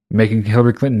making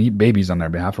Hillary Clinton eat babies on their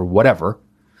behalf or whatever.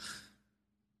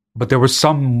 But there was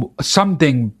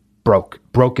something broke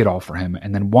it all for him.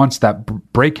 And then once that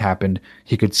break happened,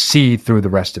 he could see through the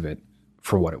rest of it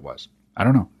for what it was. I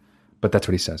don't know, but that's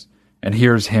what he says. And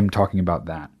here's him talking about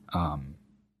that. And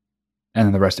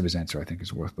then the rest of his answer, I think,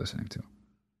 is worth listening to.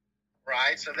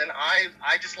 Right. So then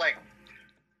I just like,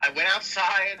 I went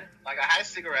outside, like I had a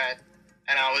cigarette,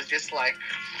 and I was just like,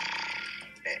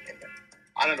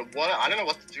 I don't know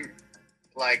what to do.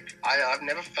 Like I've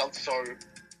never felt so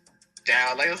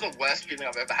down. Like it was the worst feeling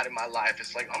I've ever had in my life.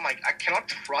 It's like, oh my, I cannot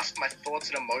trust my thoughts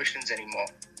and emotions anymore.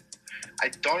 I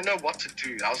don't know what to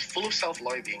do. I was full of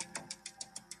self-loathing.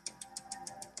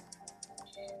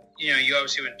 You know, you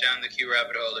obviously went down the Q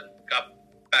rabbit hole and got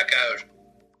back out.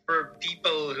 For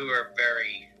people who are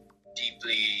very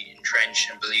deeply entrenched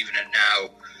and believe in it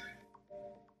now,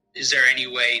 is there any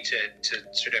way to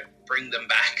sort of bring them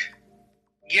back?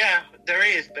 Yeah, there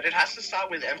is, but it has to start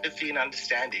with empathy and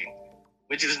understanding,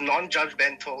 which is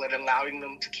non-judgmental and allowing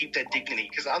them to keep their dignity.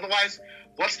 Because otherwise,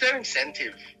 what's their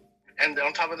incentive? And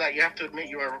on top of that, you have to admit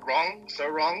you were wrong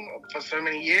for so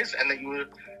many years and that you were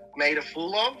made a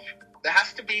fool of. There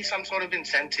has to be some sort of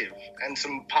incentive and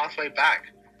some pathway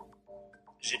back.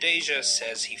 Jadeja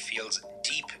says he feels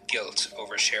deep guilt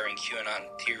over sharing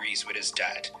QAnon theories with his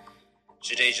dad.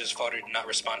 Jadeja's father did not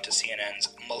respond to CNN's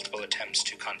multiple attempts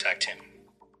to contact him.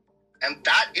 And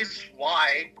that is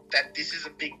why that this is a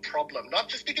big problem. Not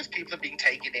just because people are being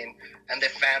taken in and their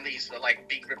families are like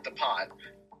being ripped apart.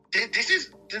 This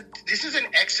is an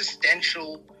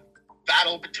existential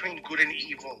battle between good and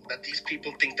evil that these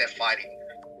people think they're fighting.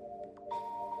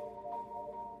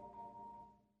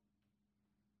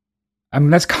 I mean,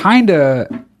 that's kind of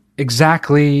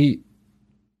exactly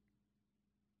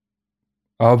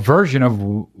a version of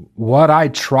what I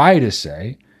try to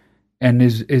say. And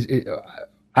is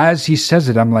as he says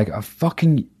it, I'm like,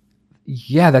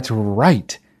 yeah, that's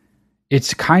right.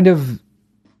 It's kind of,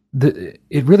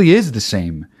 it really is the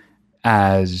same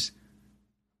as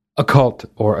a cult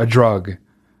or a drug,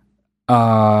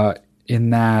 in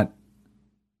that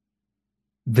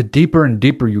the deeper and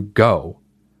deeper you go,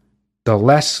 the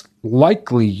less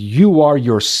likely you are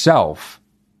yourself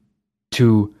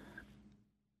to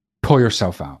pull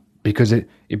yourself out, because it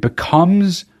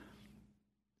becomes,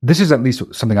 this is at least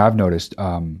something I've noticed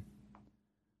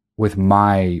with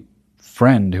my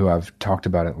friend who I've talked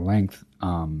about at length,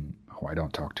 who I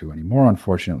don't talk to anymore,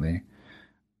 unfortunately.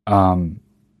 The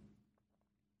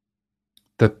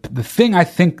thing I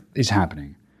think is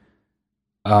happening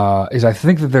is I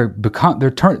think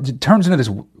that it turns into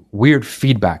this weird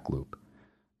feedback loop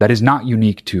that is not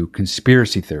unique to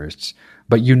conspiracy theorists,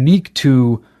 but unique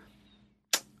to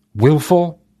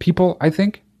willful people, I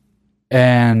think,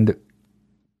 and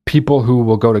people who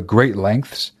will go to great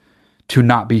lengths to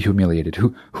not be humiliated,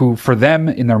 who for them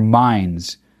in their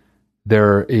minds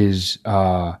there is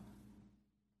the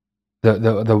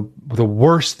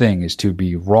worst thing is to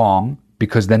be wrong,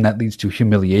 because then that leads to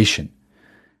humiliation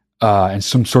and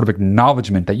some sort of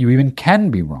acknowledgement that you even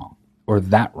can be wrong, or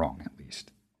that wrong at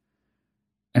least.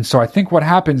 And so I think what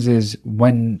happens is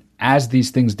as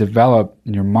these things develop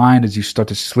in your mind, as you start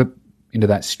to slip into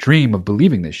that stream of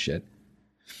believing this shit,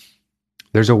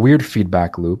 there's a weird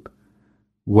feedback loop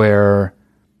where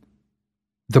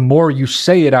the more you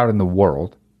say it out in the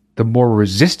world, the more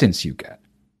resistance you get,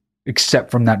 except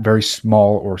from that very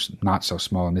small, or not so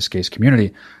small in this case,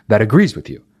 community that agrees with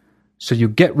you. So you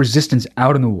get resistance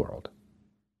out in the world,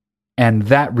 and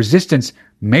that resistance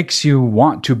makes you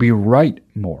want to be right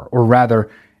more, or rather,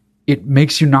 it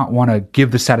makes you not want to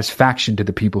give the satisfaction to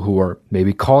the people who are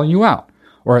maybe calling you out,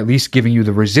 or at least giving you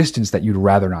the resistance that you'd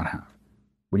rather not have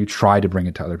when you try to bring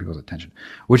it to other people's attention,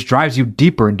 which drives you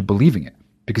deeper into believing it,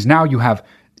 because now you have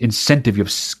incentive, you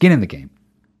have skin in the game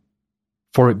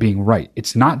for it being right.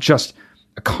 It's not just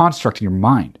a construct in your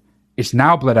mind. It's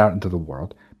now bled out into the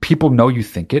world. People know you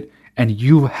think it, and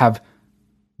you have,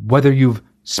 whether you've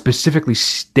specifically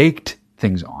staked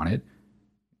things on it,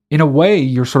 in a way,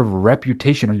 your sort of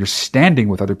reputation or your standing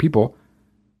with other people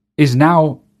is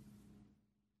now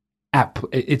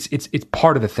it's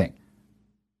part of the thing.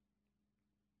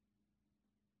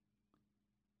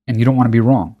 And you don't want to be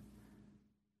wrong.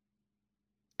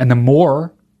 And the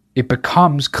more it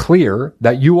becomes clear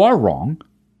that you are wrong,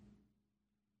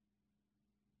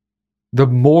 the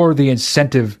more the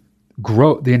incentive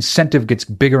gets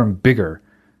bigger and bigger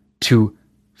to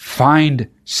find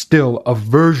still a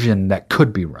version that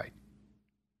could be right,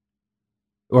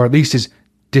 or at least is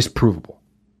disprovable.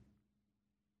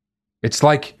 It's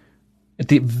like at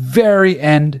the very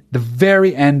end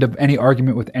of any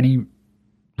argument with any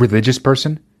religious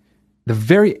person, the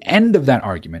very end of that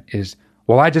argument is,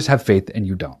 well, I just have faith and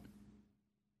you don't.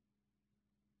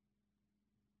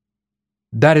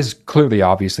 That is clearly,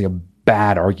 obviously, a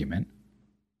bad argument.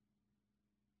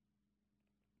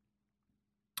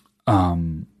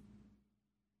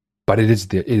 But it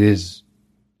is,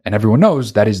 and everyone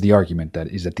knows that is the argument that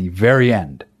is at the very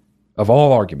end of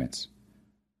all arguments.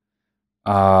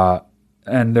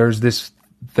 And there's that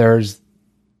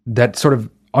sort of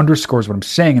underscores what I'm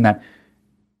saying, in that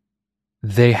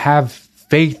they have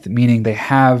faith, meaning they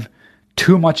have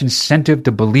too much incentive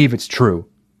to believe it's true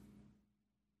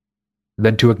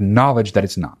than to acknowledge that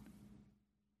it's not.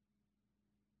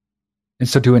 And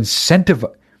so to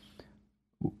incentivize,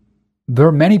 there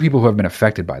are many people who have been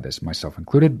affected by this, myself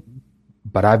included,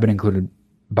 but I've been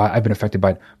affected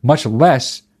by it much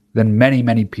less than many,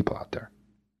 many people out there.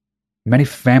 Many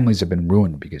families have been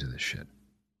ruined because of this shit.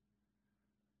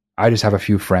 I just have a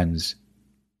few friends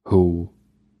who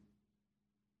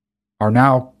are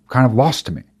now kind of lost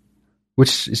to me,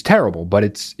 which is terrible, but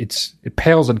it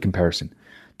pales in comparison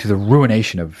to the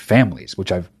ruination of families,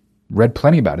 which I've read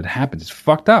plenty about. It happens. It's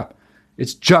fucked up.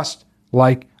 It's just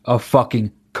like a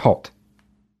fucking cult.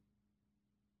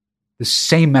 The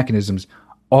same mechanisms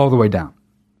all the way down.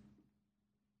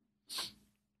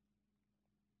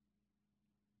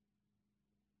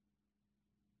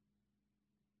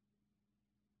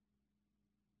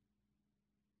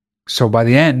 So by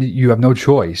the end, you have no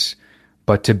choice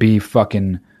but to be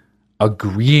fucking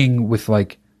agreeing with,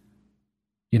 like,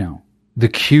 you know, the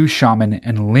Q Shaman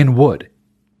and Lin Wood.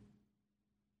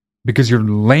 Because your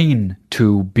lane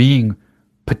to being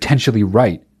potentially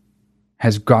right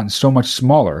has gotten so much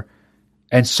smaller.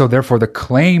 And so therefore the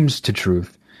claims to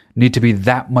truth need to be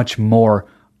that much more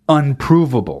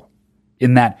unprovable,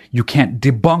 in that you can't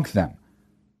debunk them.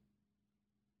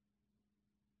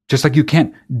 Just like you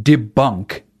can't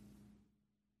debunk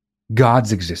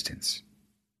God's existence.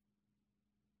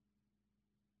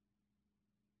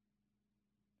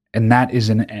 And that is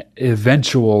an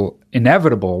eventual,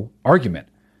 inevitable argument.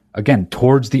 Again,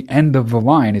 towards the end of the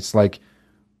line, it's like,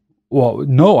 well,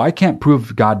 no, I can't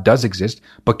prove God does exist,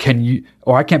 but can you,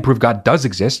 or I can't prove God does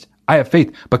exist. I have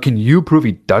faith, but can you prove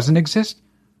he doesn't exist?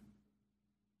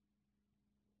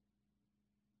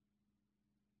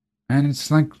 And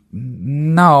it's like,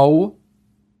 no.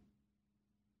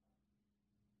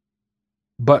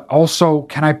 But also,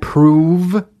 can I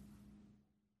prove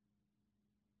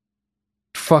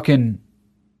fucking,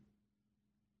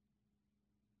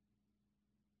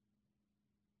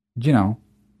 you know,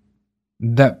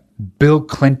 that Bill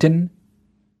Clinton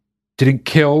didn't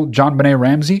kill John Benet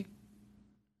Ramsey?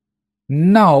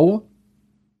 No.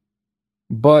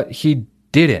 But he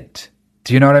didn't.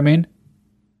 Do you know what I mean?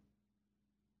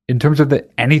 in terms of the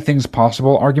anything's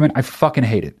possible argument, I fucking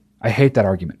hate it. I hate that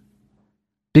argument.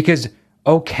 Because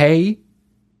okay,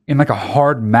 in like a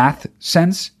hard math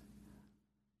sense,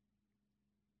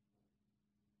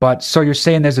 but so you're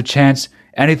saying there's a chance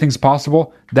anything's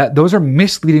possible? Those are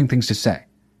misleading things to say.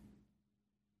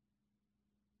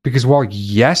 Because while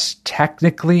yes,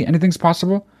 technically anything's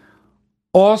possible,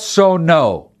 also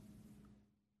no.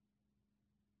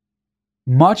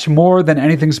 Much more than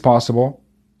anything's possible,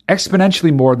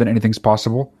 exponentially more than anything's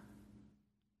possible,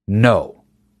 no.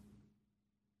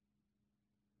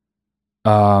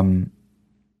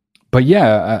 But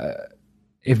yeah,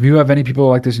 if you have any people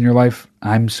like this in your life,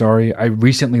 I'm sorry. I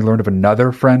recently learned of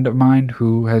another friend of mine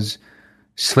who has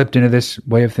slipped into this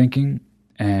way of thinking,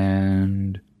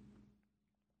 and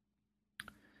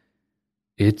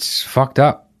it's fucked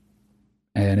up.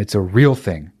 And it's a real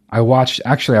thing. I watched,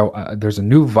 actually, there's a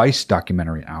new Vice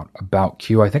documentary out about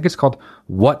Q. I think it's called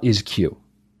What is Q?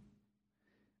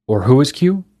 Or Who is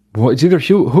Q? Well, it's either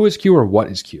Who is Q or What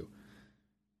is Q?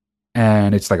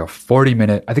 And it's like a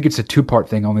 40-minute, I think it's a 2-part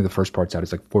thing. Only the first part's out.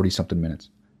 It's like 40-something minutes.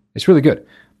 It's really good.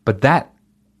 But that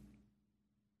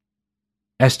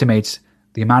estimates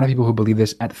the amount of people who believe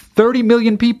this at 30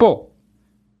 million people.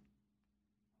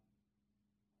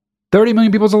 30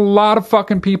 million people is a lot of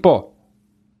fucking people.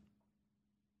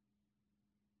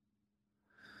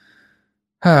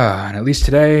 And at least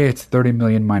today, it's 30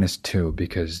 million minus 2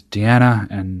 because Deanna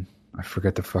and I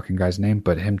forget the fucking guy's name,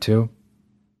 but him too,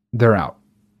 they're out.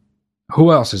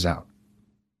 Who else is out?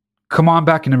 Come on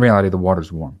back into reality. The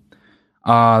water's warm.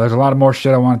 There's a lot of more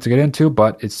shit I wanted to get into,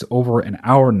 but it's over an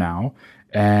hour now,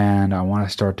 and I want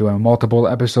to start doing multiple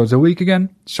episodes a week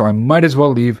again, so I might as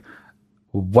well leave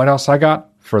what else I got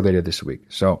for later this week.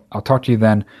 So I'll talk to you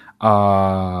then.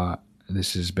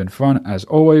 This has been fun. As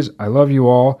always, I love you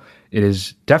all. It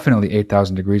is definitely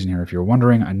 8,000 degrees in here, if you're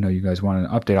wondering. I know you guys wanted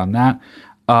an update on that.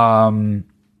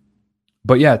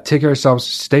 But yeah, take care of yourselves.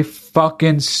 Stay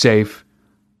fucking safe.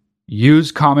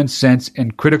 Use common sense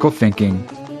and critical thinking.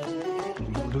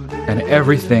 And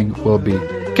everything will be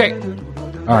okay.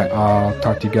 All right, I'll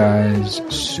talk to you guys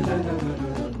soon.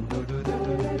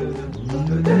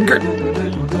 Good.